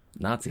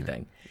 Nazi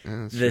thing.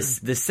 Yeah,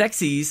 The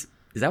Sexies,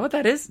 is that what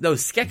that is? No,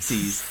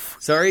 Skeksis.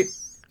 Sorry,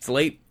 it's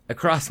late.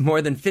 Across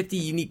more than 50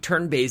 unique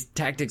turn-based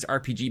tactics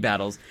RPG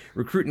battles,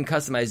 recruit and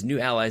customize new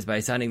allies by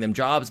assigning them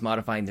jobs,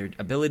 modifying their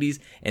abilities,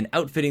 and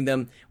outfitting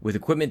them with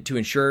equipment to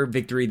ensure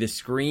victory. This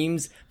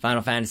screams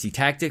Final Fantasy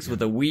Tactics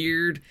with a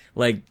weird,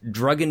 like,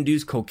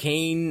 drug-induced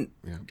cocaine,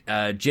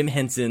 Jim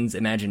Henson's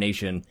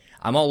imagination.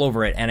 I'm all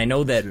over it, and I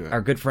know that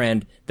our good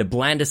friend, the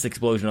blandest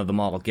explosion of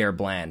them all, Garrett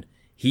Bland,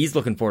 he's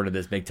looking forward to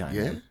this big time.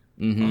 Yeah?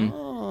 Mm-hmm.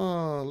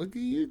 Oh, look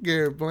at you,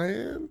 Garrett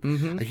Bland.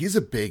 Mm-hmm. He's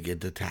a big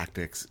into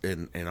tactics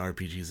and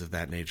RPGs of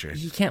that nature.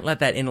 You can't let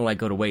that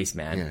intellect go to waste,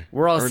 man. Yeah.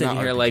 We're all Or sitting not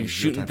here RPGs, like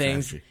shooting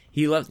things. strategy.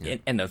 He loves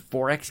and the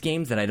 4X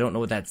games that I don't know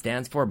what that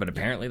stands for, but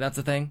apparently that's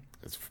a thing.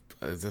 It's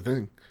a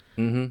thing.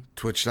 Mm-hmm.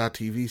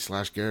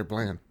 Twitch.tv/Garrett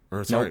Bland.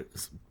 Or sorry,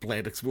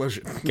 Bland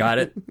Explosion. Got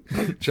it.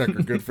 Check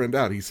our good friend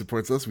out. He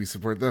supports us. We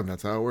support them.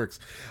 That's how it works.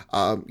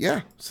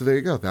 Yeah. So there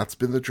you go. That's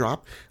been the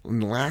drop.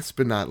 And last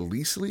but not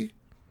leastly,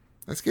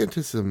 let's get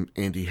into some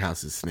Andy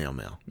House's snail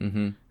mail.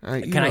 Mm-hmm. All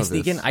right, Can I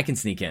sneak in? I can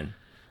sneak in.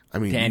 I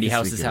mean, to Andy you can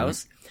House's sneak in.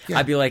 house. Yeah.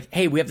 I'd be like,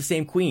 hey, we have the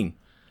same queen,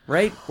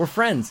 right? We're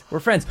friends.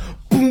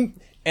 Boom!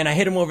 And I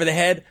hit him over the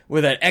head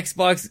with an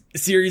Xbox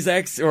Series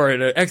X or an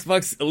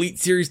Xbox Elite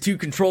Series 2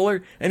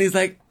 controller. And he's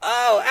like,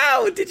 oh,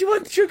 ow, did you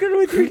want sugar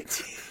with your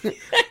tea?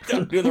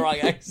 Don't do the wrong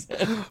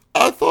accent.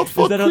 I thought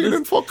for that how queen this-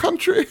 and for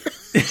country.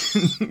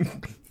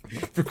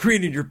 For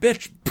queen and your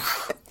bitch.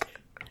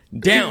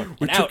 Down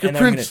We and took out. your And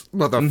then I'm prince,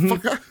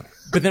 motherfucker.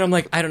 But then I'm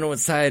like, I don't know what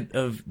side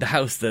of the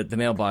house the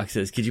mailbox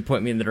is. Could you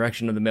point me in the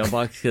direction of the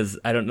mailbox? Because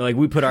I don't know. Like,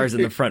 we put ours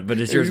in the front, but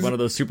is yours one of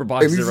those super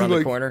boxes he's around in, the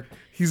like, corner?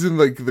 He's in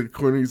like the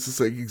corner. He's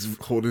just like he's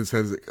holding his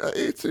head. He's like,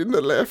 it's in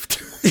the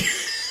left.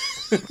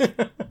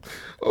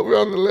 Over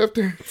on the left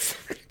hand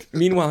side.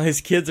 Meanwhile, his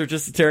kids are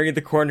just staring at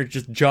the corner,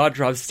 just jaw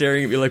dropped,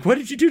 staring at me like, what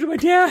did you do to my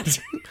dad?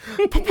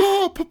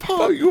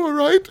 Papa, you all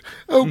right?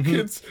 Oh,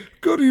 kids,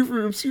 go to your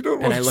rooms. You don't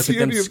And want I to look see at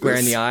them any of square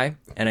in this. the eye,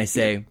 and I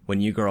say,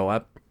 when you grow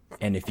up,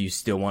 and if you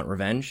still want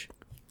revenge,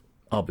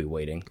 I'll be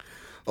waiting.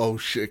 Oh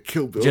shit,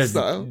 Kill Bill Just,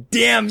 style.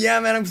 damn, yeah,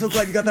 man, I'm so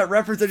glad you got that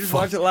reference. I just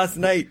watched it last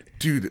night.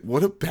 Dude,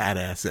 what a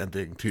badass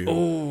ending too.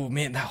 Oh,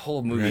 man, that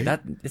whole movie. Right?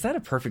 Is that a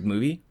perfect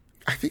movie?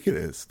 I think it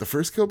is. The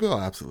first Kill Bill,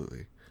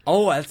 absolutely.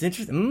 Oh, that's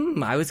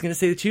interesting. I was going to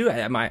say the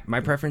 2.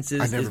 My preference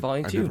is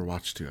volume 2. I never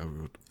watched 2. I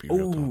would be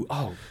real Ooh,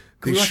 bummed.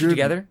 can They we watch it should-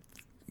 together?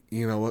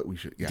 You know what? We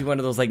should. Yeah. Do one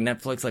of those like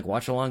Netflix like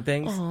watch along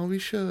things. Oh, we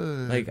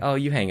should. Like, oh,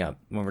 you hang up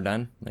when we're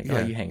done. Like, Yeah,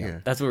 oh, you hang yeah.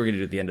 up. That's what we're gonna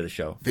do at the end of the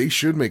show. They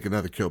should make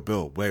another Kill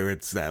Bill where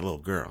it's that little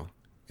girl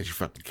and she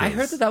fucking kills. I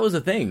heard that was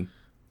a thing.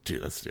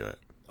 Dude, let's do it.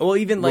 Well,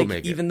 even We'll like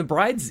make it. even the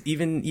brides,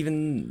 even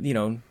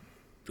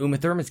Uma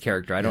Thurman's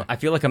character. I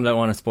feel like I don't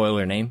want to spoil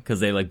her name because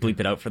they like bleep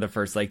it out for the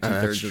first like 2/3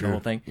 That's of the true. whole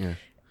thing. Yeah,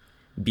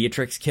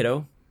 Beatrix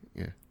Kiddo.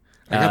 yeah.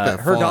 I got that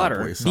her Fall Out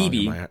daughter, Boy song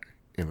Bibi, in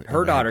my Her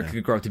head daughter now.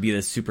 could grow up to be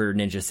this super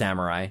ninja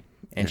samurai,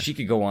 and she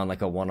could go on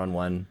like a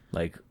one-on-one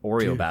like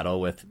Oreo battle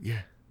with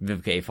Yeah.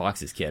 Vivica A.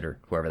 Fox's kid or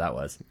whoever that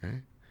was.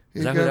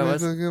 You that who got that me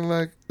was? looking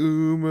like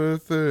Uma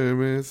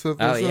Thurman.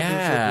 Something, Oh, something,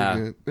 yeah.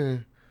 something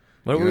good.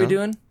 What were You we know?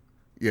 doing?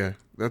 Yeah,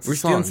 that's We're the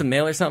song. stealing some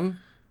mail or something?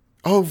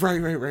 Oh,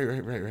 right.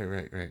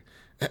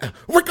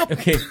 Wake up!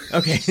 Okay.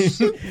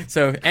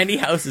 So Andy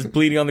House is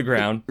bleeding on the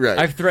ground. Right.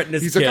 I've threatened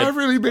his He's kid. like, I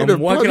really made I'm a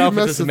walking bloody off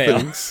with mess this of mail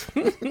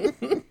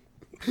things.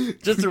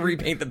 just to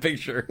repaint the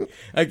picture.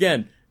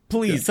 Again,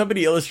 please,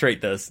 somebody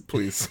illustrate this.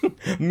 Please.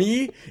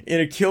 Me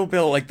in a Kill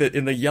Bill, like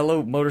in the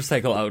yellow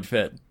motorcycle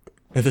outfit,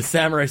 with a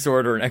samurai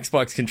sword or an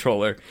Xbox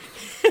controller,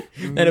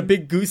 and a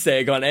big goose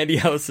egg on Andy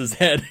House's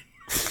head,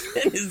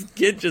 and his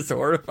kid just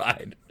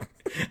horrified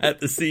at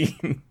the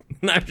scene.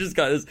 And I've just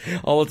got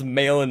all his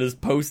mail and his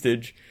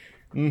postage,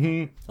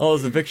 all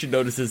his eviction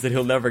notices that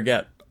he'll never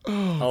get,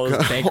 all his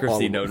God, all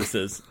bankruptcy of them.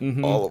 notices.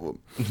 All of them.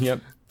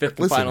 Yep. Fifth and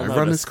Listen, final I notice.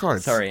 run his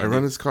cards. Sorry, I Andy.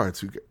 run his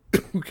cards.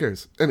 Who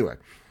cares? Anyway,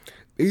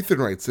 Ethan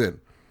writes in,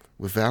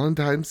 with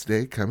Valentine's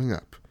Day coming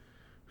up,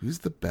 who's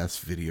the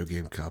best video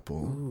game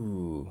couple?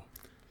 Ooh.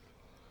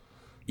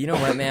 You know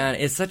what, man?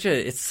 It's such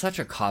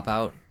a cop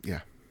out. Yeah.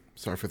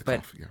 Sorry for the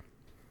But- cough. Yeah.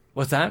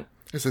 What's that?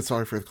 I said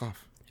sorry for the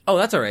cough. Oh,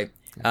 that's all right.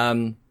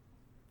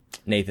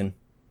 Nathan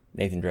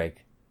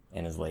Drake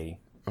and his lady.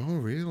 Oh,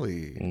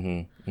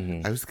 really?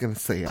 Mm-hmm. I was going to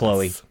say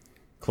Chloe. yes.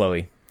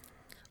 Chloe.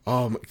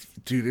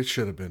 Dude, it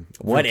should have been.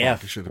 What Real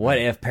talk, it if? should have What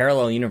been. if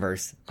parallel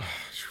universe?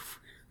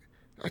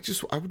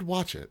 I would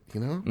watch it, you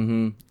know?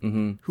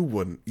 Mm-hmm. Who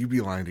wouldn't? You'd be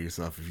lying to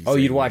yourself if you Oh,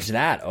 say you'd that. watch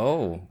that?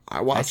 Oh,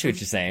 I see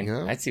what you're saying.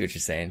 Yeah. I see what you're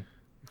saying.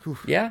 Whew.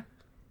 Yeah.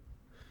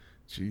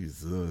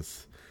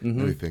 Jesus.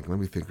 Mm-hmm. Let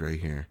me think right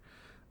here.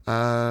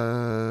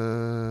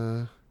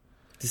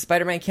 Does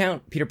Spider-Man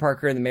count? Peter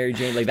Parker and the Mary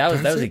Jane, like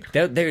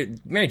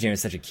Mary Jane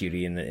was such a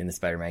cutie in the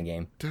Spider-Man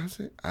game. Does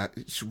it?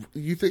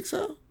 You think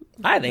so?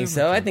 I think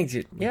so. I think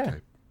yeah.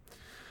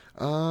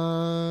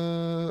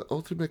 Okay.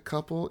 Ultimate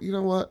couple. You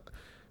know what?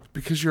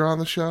 Because you're on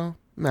the show,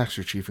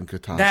 Master Chief and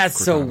Cortana. That's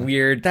so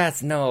weird. That's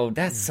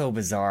so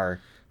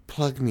bizarre.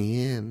 Plug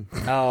me in.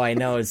 Oh, I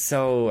know. It's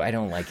so I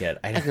don't like it.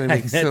 I'm gonna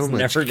make so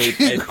much.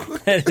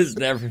 That is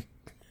never.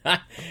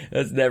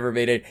 That's never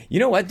made it. You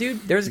know what,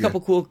 dude? There's a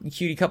couple cool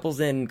cutie couples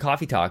in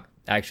Coffee Talk,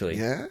 actually.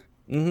 Yeah?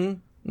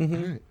 Mm-hmm. All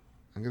right.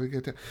 I'm going to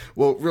get that.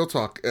 Well, real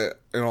talk,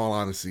 in all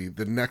honesty,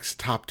 the next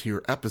top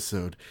tier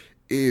episode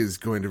is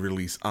going to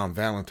release on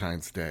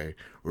Valentine's Day,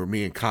 where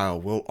me and Kyle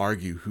will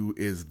argue who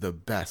is the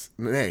best,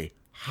 nay,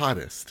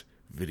 hottest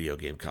video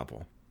game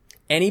couple.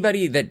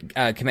 Anybody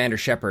that Commander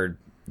Shepard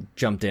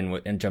jumped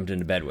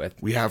into bed with.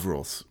 We have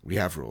rules. We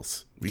can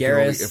Garrus,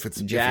 only, if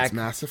it's Jack.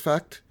 Mass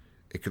Effect,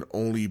 it can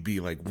only be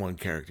like one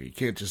character. You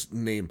can't just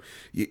name,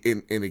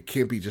 and it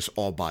can't be just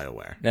all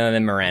BioWare. No,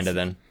 then Miranda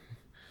then.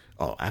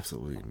 Oh,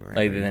 absolutely, Miranda. Like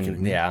Are you kidding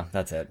then, me? yeah,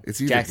 that's it. It's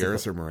either Jackson-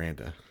 Garrus or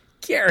Miranda.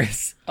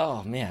 Garrus.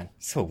 Oh man,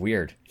 so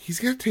weird. He's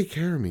got to take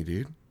care of me,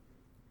 dude.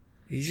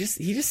 He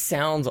just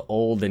sounds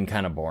old and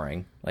kind of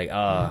boring. Like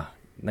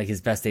like his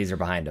best days are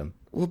behind him.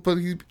 Well, but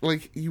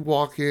you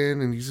walk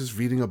in and he's just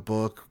reading a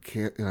book.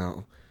 Can't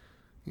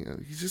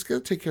he's just got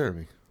to take care of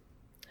me.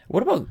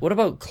 What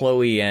about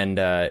Chloe and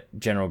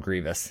General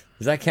Grievous?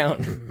 Does that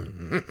count?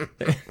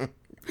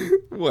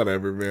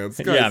 Whatever, man.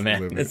 Sky's Yeah, the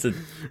man. limit.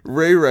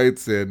 Ray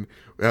writes in,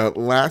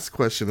 last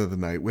question of the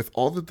night. With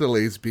all the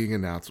delays being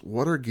announced,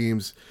 what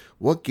games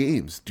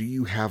do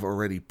you have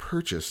already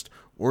purchased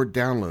or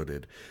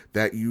downloaded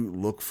that you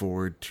look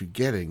forward to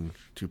getting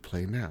to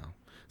play now?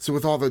 So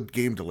with all the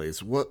game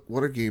delays, what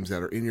are games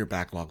that are in your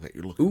backlog that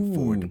you're looking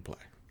forward to play?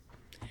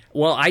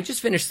 Well, I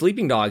just finished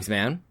Sleeping Dogs,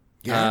 man.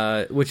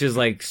 Yeah. Which is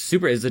like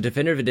super. It's a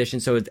definitive edition,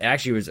 so it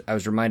actually was. I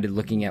was reminded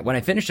looking at when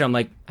I finished it. I'm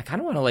like, I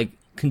kind of want to like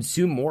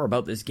consume more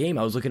about this game.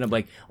 I was looking up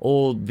like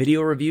old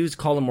video reviews.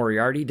 Colin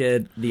Moriarty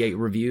did the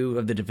review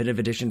of the definitive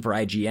edition for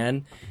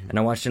IGN, and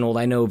I watched an old.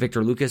 I know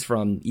Victor Lucas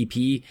from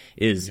EP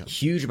is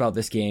huge about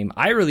this game.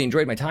 I really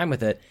enjoyed my time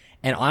with it,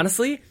 and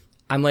honestly,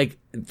 I'm like,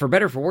 for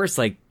better or for worse,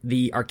 like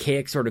the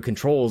archaic sort of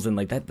controls and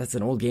like that's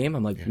an old game.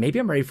 I'm like, maybe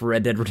I'm ready for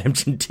Red Dead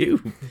Redemption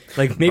 2.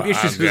 Like maybe it's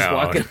just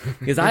walking,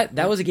 because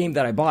that was a game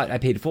that I bought. I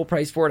paid full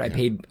price for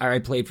it. I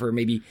played for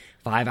maybe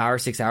 5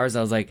 hours, 6 hours.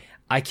 I was like,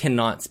 I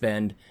cannot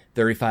spend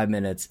 35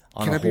 minutes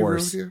on Can a I be real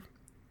horse. with you?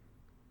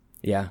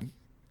 Yeah.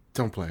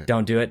 Don't play it.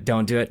 Don't do it.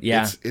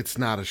 Yeah. It's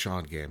not a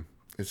Sean game.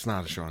 It's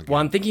not a Sean game. Well,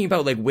 I'm thinking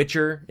about like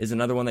Witcher is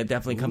another one that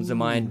definitely comes to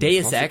mind.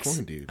 Deus toss a Ex,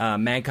 coin, dude.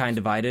 Mankind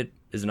Divided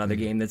is another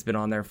game that's been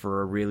on there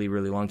for a really,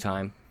 really long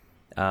time.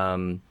 I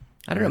don't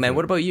know, man.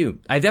 What about you?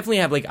 I definitely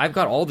have I've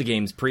got all the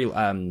games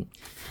pre-ordered.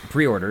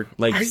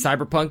 Like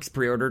Cyberpunk's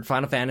pre-ordered.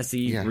 Final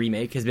Fantasy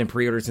Remake has been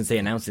pre-ordered since they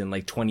announced it in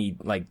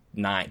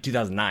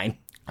 2009.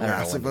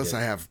 Last of Us,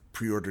 I have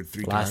pre-ordered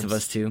 3 times. Last of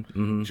Us 2.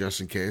 Mm-hmm.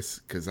 Just in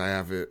case, because I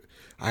have it.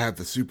 I have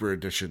the Super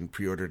Edition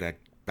pre-ordered at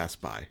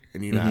Best Buy,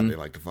 and you know how they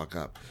like to fuck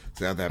up.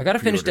 So I have that. I gotta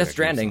finish pre-ordered Death at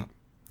Stranding. GameStop.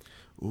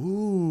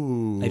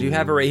 Ooh, I do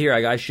have it right here.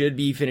 I should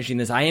be finishing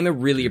this. I am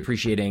really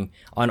appreciating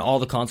on all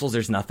the consoles.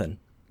 There's nothing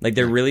like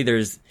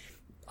there's.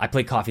 I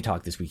played Coffee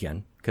Talk this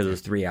weekend because it was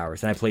 3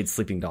 hours, and I played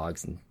Sleeping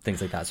Dogs and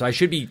things like that. So I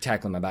should be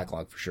tackling my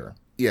backlog for sure.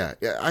 Yeah,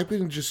 I've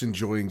been just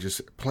enjoying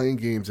just playing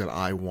games that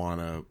I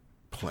want to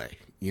play.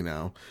 You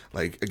know,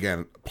 like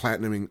again,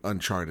 platinuming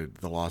Uncharted: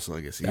 The Lost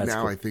Legacy. That's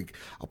now cool. I think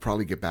I'll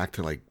probably get back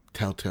to like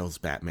Telltale's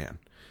Batman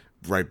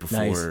right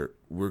before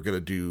we're gonna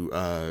do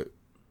a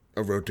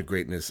Road to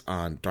Greatness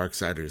on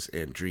Darksiders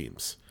and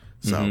Dreams.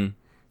 So, you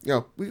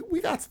know,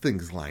 we got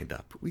things lined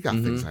up.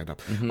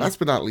 Last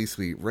but not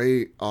leastly,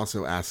 Ray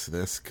also asks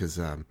this because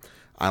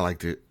I like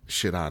to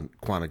shit on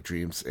Quantic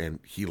Dreams, and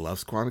he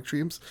loves Quantic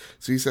Dreams.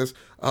 So he says,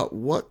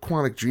 what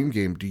Quantic Dream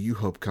game do you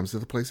hope comes to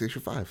the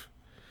PlayStation 5?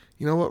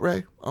 You know what,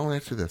 Ray? I'll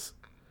answer this.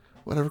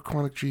 Whatever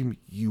Quantic Dream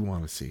you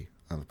want to see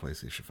on the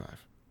PlayStation 5. How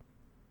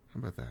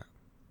about that?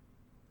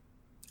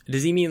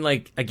 Does he mean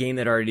like a game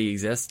that already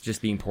exists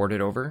just being ported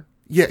over?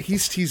 Yeah,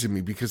 he's teasing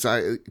me because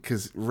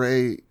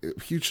Ray,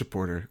 huge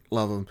supporter,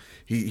 love him.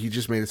 He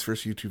just made his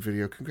first YouTube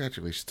video.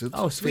 Congratulations!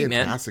 It's sweet,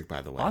 man. Fantastic,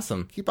 by the way.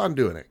 Awesome. Keep on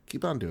doing it.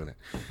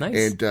 Nice.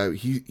 And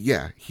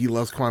he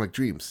loves Quantic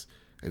Dreams,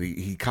 and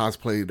he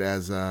cosplayed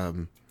as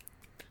I'm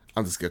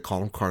just gonna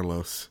call him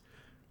Carlos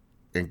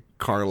and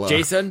Carla.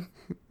 Jason.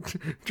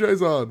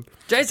 Jason.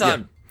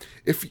 Jason.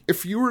 Yeah.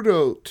 If you were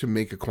to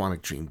make a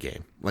Quantic Dream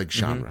game like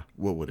genre,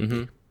 what would it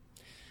be?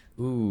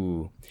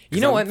 Ooh.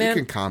 You know what, man? I'm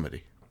thinking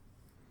comedy.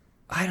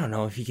 I don't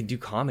know if he can do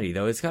comedy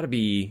though. It's got to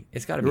be He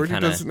already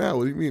kind of. does it now.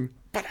 What do you mean?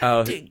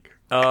 Oh,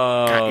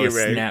 Oh, you,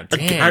 Ray. snap.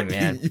 Dang,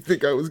 man. You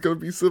think I was going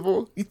to be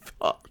civil? You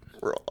thought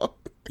wrong.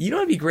 You know,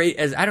 it'd be great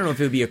as I don't know if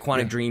it would be a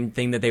Quantic Dream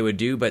thing that they would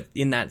do, but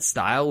in that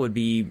style would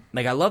be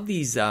like I love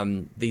these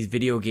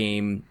video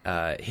game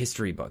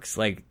history books,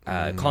 like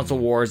console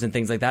wars and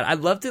things like that.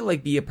 I'd love to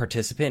like be a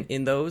participant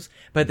in those,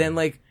 but then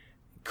like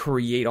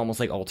create almost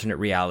like alternate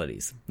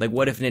realities. Like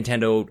what if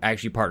Nintendo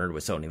actually partnered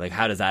with Sony? Like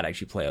how does that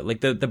actually play out?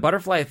 Like the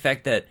butterfly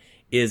effect that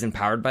is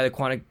empowered by the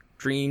Quantic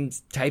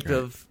Dreams type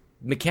of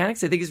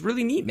mechanics, I think is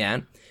really neat,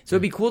 man. So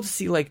it'd be cool to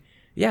see like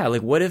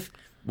what if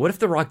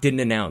The Rock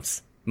didn't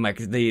announce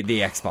the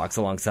Xbox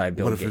alongside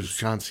Bill Gates? What if it was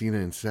John Cena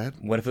instead?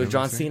 What if it was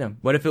John Cena?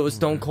 What if it was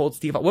Stone Cold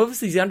Steve? What if it was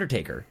The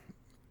Undertaker?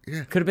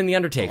 Yeah. Could have been The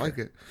Undertaker. I like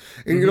it.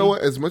 And you know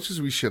what? As much as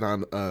we shit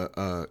on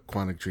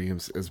Quantic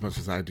Dreams, as much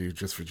as I do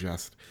just for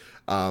jest,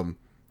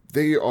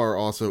 they are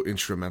also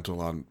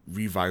instrumental on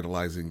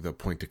revitalizing the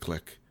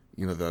point-to-click,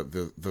 you know,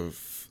 the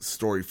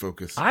story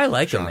focus. I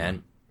like genre. them,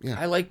 man. Yeah.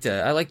 I like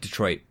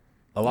Detroit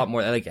a lot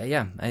more.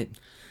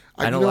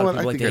 I know a lot of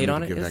people like to hate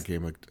on it. Give that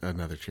game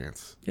another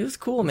chance. It was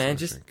cool, man.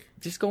 Just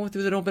going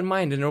through with an open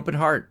mind and an open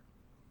heart.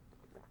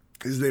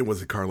 His name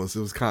wasn't Carlos. It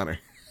was Connor.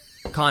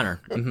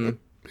 Connor. Mm-hmm.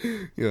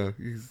 Yeah,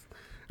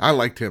 I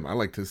liked him. I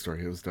liked his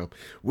story. It was dope.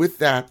 With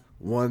that,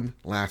 one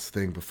last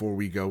thing before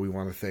we go, we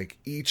want to thank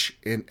each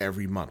and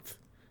every month.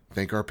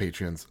 Thank our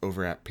patrons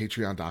over at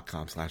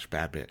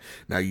patreon.com/badbit.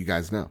 Now, you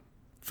guys know,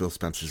 Phil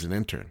Spencer's an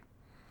intern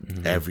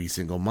every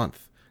single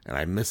month. And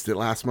I missed it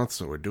last month,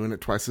 so we're doing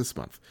it twice this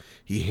month.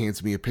 He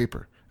hands me a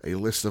paper, a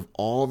list of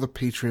all the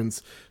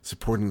patrons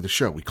supporting the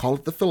show. We call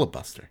it the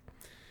filibuster.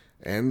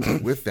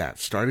 And with that,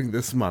 starting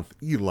this month,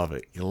 you love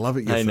it. You love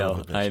it. I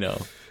know.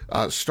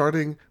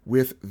 Starting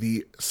with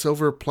the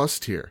Silver Plus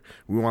tier,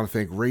 we want to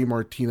thank Ray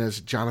Martinez,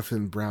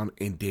 Jonathan Brown,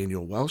 and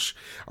Daniel Welsh.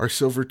 Our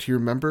Silver tier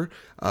member,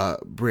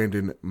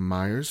 Brandon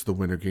Myers, the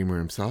winner gamer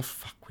himself.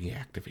 Fuck, we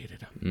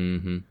activated him.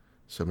 Mm-hmm.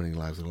 So many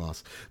lives are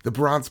lost. The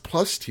Bronze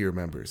Plus tier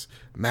members,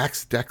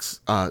 Max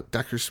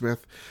Deckersmith,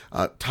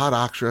 Todd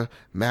Oxra,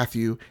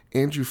 Matthew,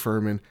 Andrew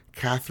Furman,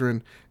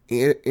 Catherine,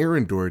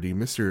 Aaron Doherty,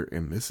 Mr.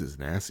 and Mrs.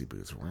 Nasty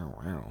Boots,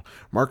 wow,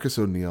 Marcus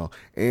O'Neill,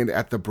 and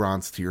at the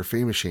Bronze tier,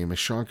 Famous Seamus,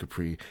 Sean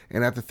Capri,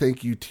 and at the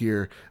Thank You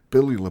tier,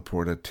 Billy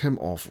Laporta, Tim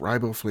Ulf,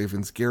 Rybo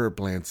Flavins, Garrett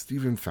Bland,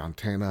 Stephen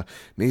Fontana,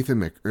 Nathan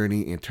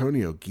McErney,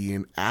 Antonio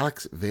Guillen,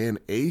 Alex Van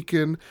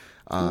Aken,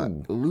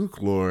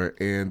 Luke Lore,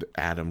 and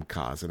Adam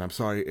Kaz. And I'm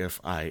sorry if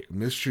I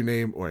missed your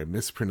name or I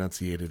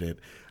mispronunciated it.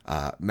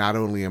 Not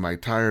only am I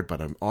tired,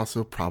 but I'm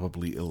also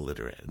probably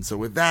illiterate. And so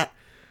with that,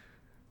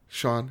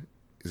 Sean,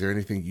 is there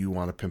anything you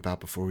want to pimp out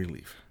before we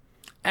leave?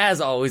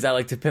 As always, I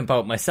like to pimp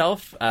out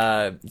myself.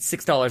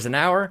 $6 an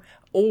hour,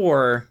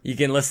 or you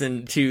can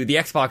listen to the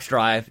Xbox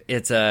Drive.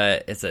 It's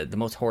the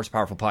most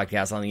horsepowerful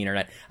podcast on the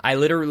internet. I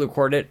literally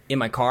record it in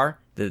my car.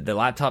 The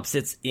laptop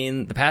sits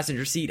in the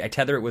passenger seat. I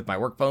tether it with my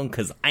work phone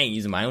because I ain't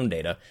using my own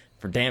data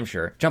for damn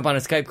sure. Jump on a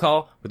Skype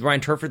call with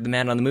Ryan Turford, the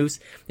man on the moose.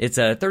 It's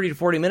 30 to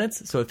 40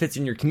 minutes, so it fits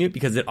in your commute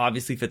because it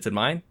obviously fits in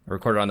mine. I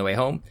record it on the way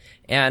home.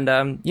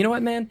 And you know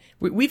what, man?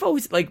 We've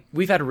always,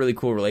 we've had a really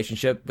cool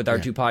relationship with our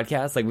two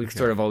podcasts. Like, we've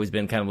sort of always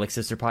been kind of like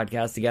sister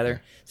podcasts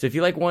together. So if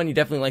you like one, you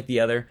definitely like the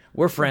other.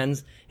 We're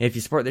friends. And if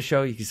you support the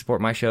show, you can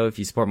support my show. If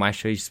you support my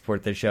show, you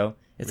support their show.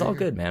 It's all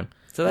good, man.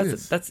 So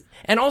that's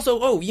and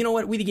also, you know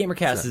what? We the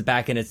Gamercast is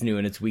back and it's new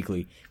and it's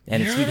weekly.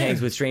 And it's Sweet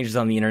Hangs with Strangers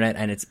on the Internet,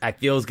 and it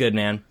feels good,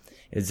 man.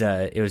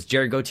 It was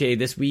Jared Gauthier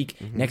this week.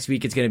 Next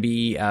week it's going to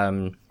be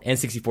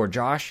N64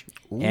 Josh.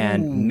 Ooh.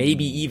 And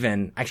maybe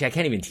even... Actually, I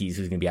can't even tease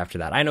who's going to be after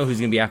that. I know who's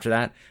going to be after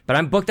that. But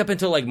I'm booked up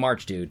until like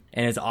March, dude.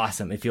 And it's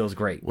awesome. It feels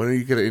great. When are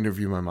you going to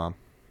interview my mom?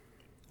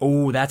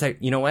 Oh,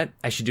 you know what?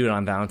 I should do it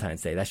on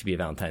Valentine's Day. That should be a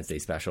Valentine's Day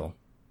special.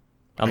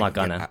 I'm not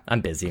gonna.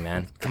 I'm busy,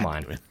 man. Come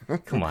on,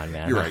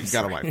 man. You're right. You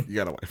got a wife.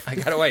 I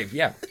got a wife.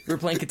 Yeah, we were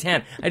playing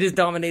Catan. I just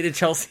dominated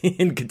Chelsea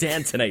in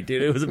Catan tonight,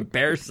 dude. It was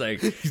embarrassing.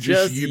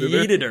 Just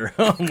yeeted her.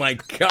 Oh my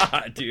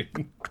god, dude.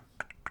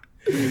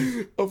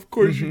 Of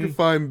course, you can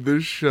find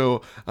this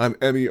show on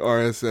any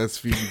RSS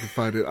feed. You can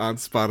find it on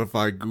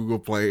Spotify, Google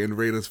Play, and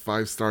rate us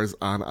 5 stars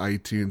on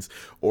iTunes.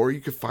 Or you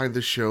can find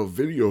the show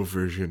video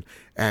version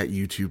at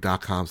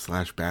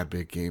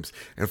youtube.com/badbitgames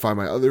and find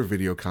my other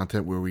video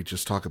content where we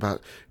just talk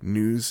about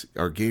news,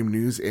 or game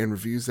news and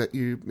reviews that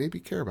you maybe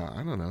care about.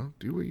 I don't know.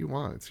 Do what you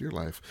want. It's your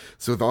life.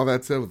 So with all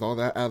that said, with all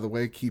that out of the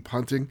way, keep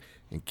hunting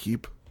and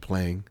keep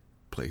playing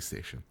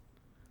PlayStation.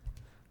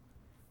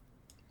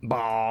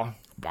 Bah.